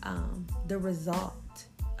the result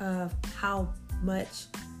of how much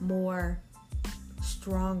more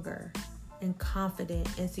stronger and confident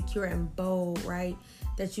and secure and bold, right,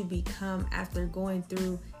 that you become after going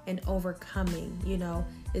through and overcoming.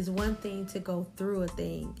 It's one thing to go through a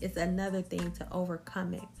thing, it's another thing to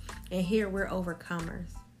overcome it. And here we're overcomers.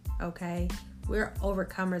 Okay, we're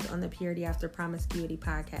overcomers on the Purity After Promiscuity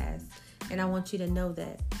podcast, and I want you to know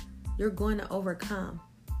that you're going to overcome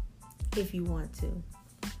if you want to.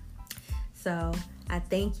 So I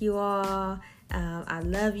thank you all. I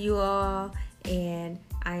love you all, and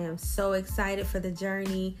I am so excited for the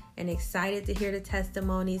journey and excited to hear the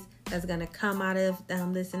testimonies that's going to come out of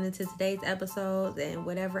listening to today's episodes and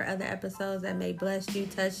whatever other episodes that may bless you,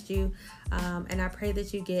 touched you. And I pray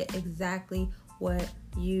that you get exactly what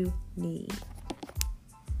you need.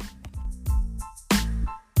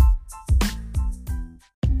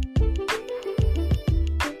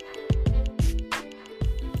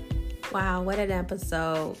 Wow, what an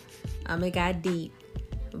episode. It got deep.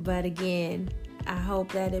 But again, I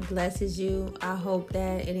hope that it blesses you. I hope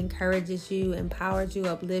that it encourages you, empowers you,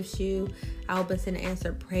 uplifts you. I hope it's an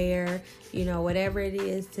answered prayer. Whatever it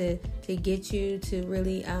is to get you to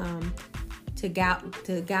really to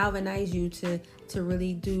galvanize you to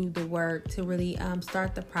really do the work, to really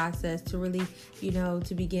start the process, to really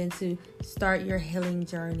to begin to start your healing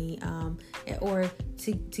journey, or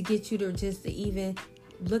to get you to just even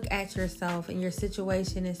look at yourself and your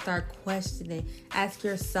situation and start questioning. Ask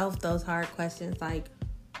yourself those hard questions like,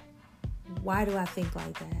 why do I think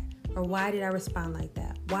like that? Or why did I respond like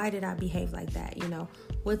that? Why did I behave like that?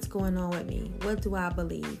 What's going on with me? What do I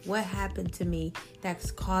believe? What happened to me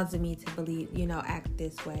that's causing me to believe, act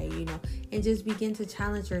this way, and just begin to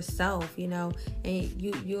challenge yourself, and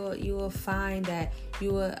you will find that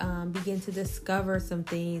you will begin to discover some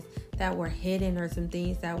things that were hidden or some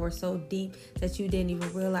things that were so deep that you didn't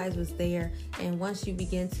even realize was there. And once you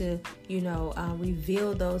begin to,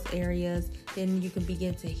 reveal those areas, then you can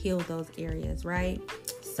begin to heal those areas, right?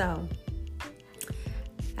 So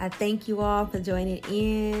I thank you all for joining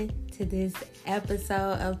in to this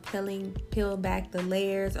episode of Peel Back the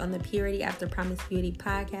Layers on the Purity After Promiscuity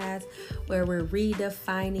podcast, where we're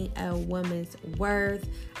redefining a woman's worth.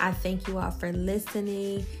 I thank you all for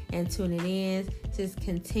listening and tuning in. Just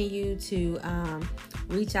continue to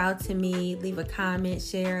reach out to me, leave a comment,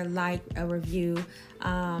 share, like, a review,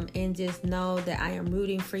 and just know that I am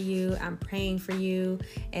rooting for you. I'm praying for you,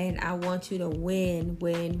 and I want you to win.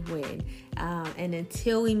 And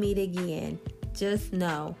until we meet again, just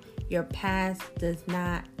know your past does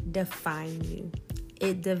not define you.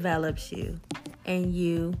 It develops you, and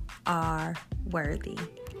you are worthy.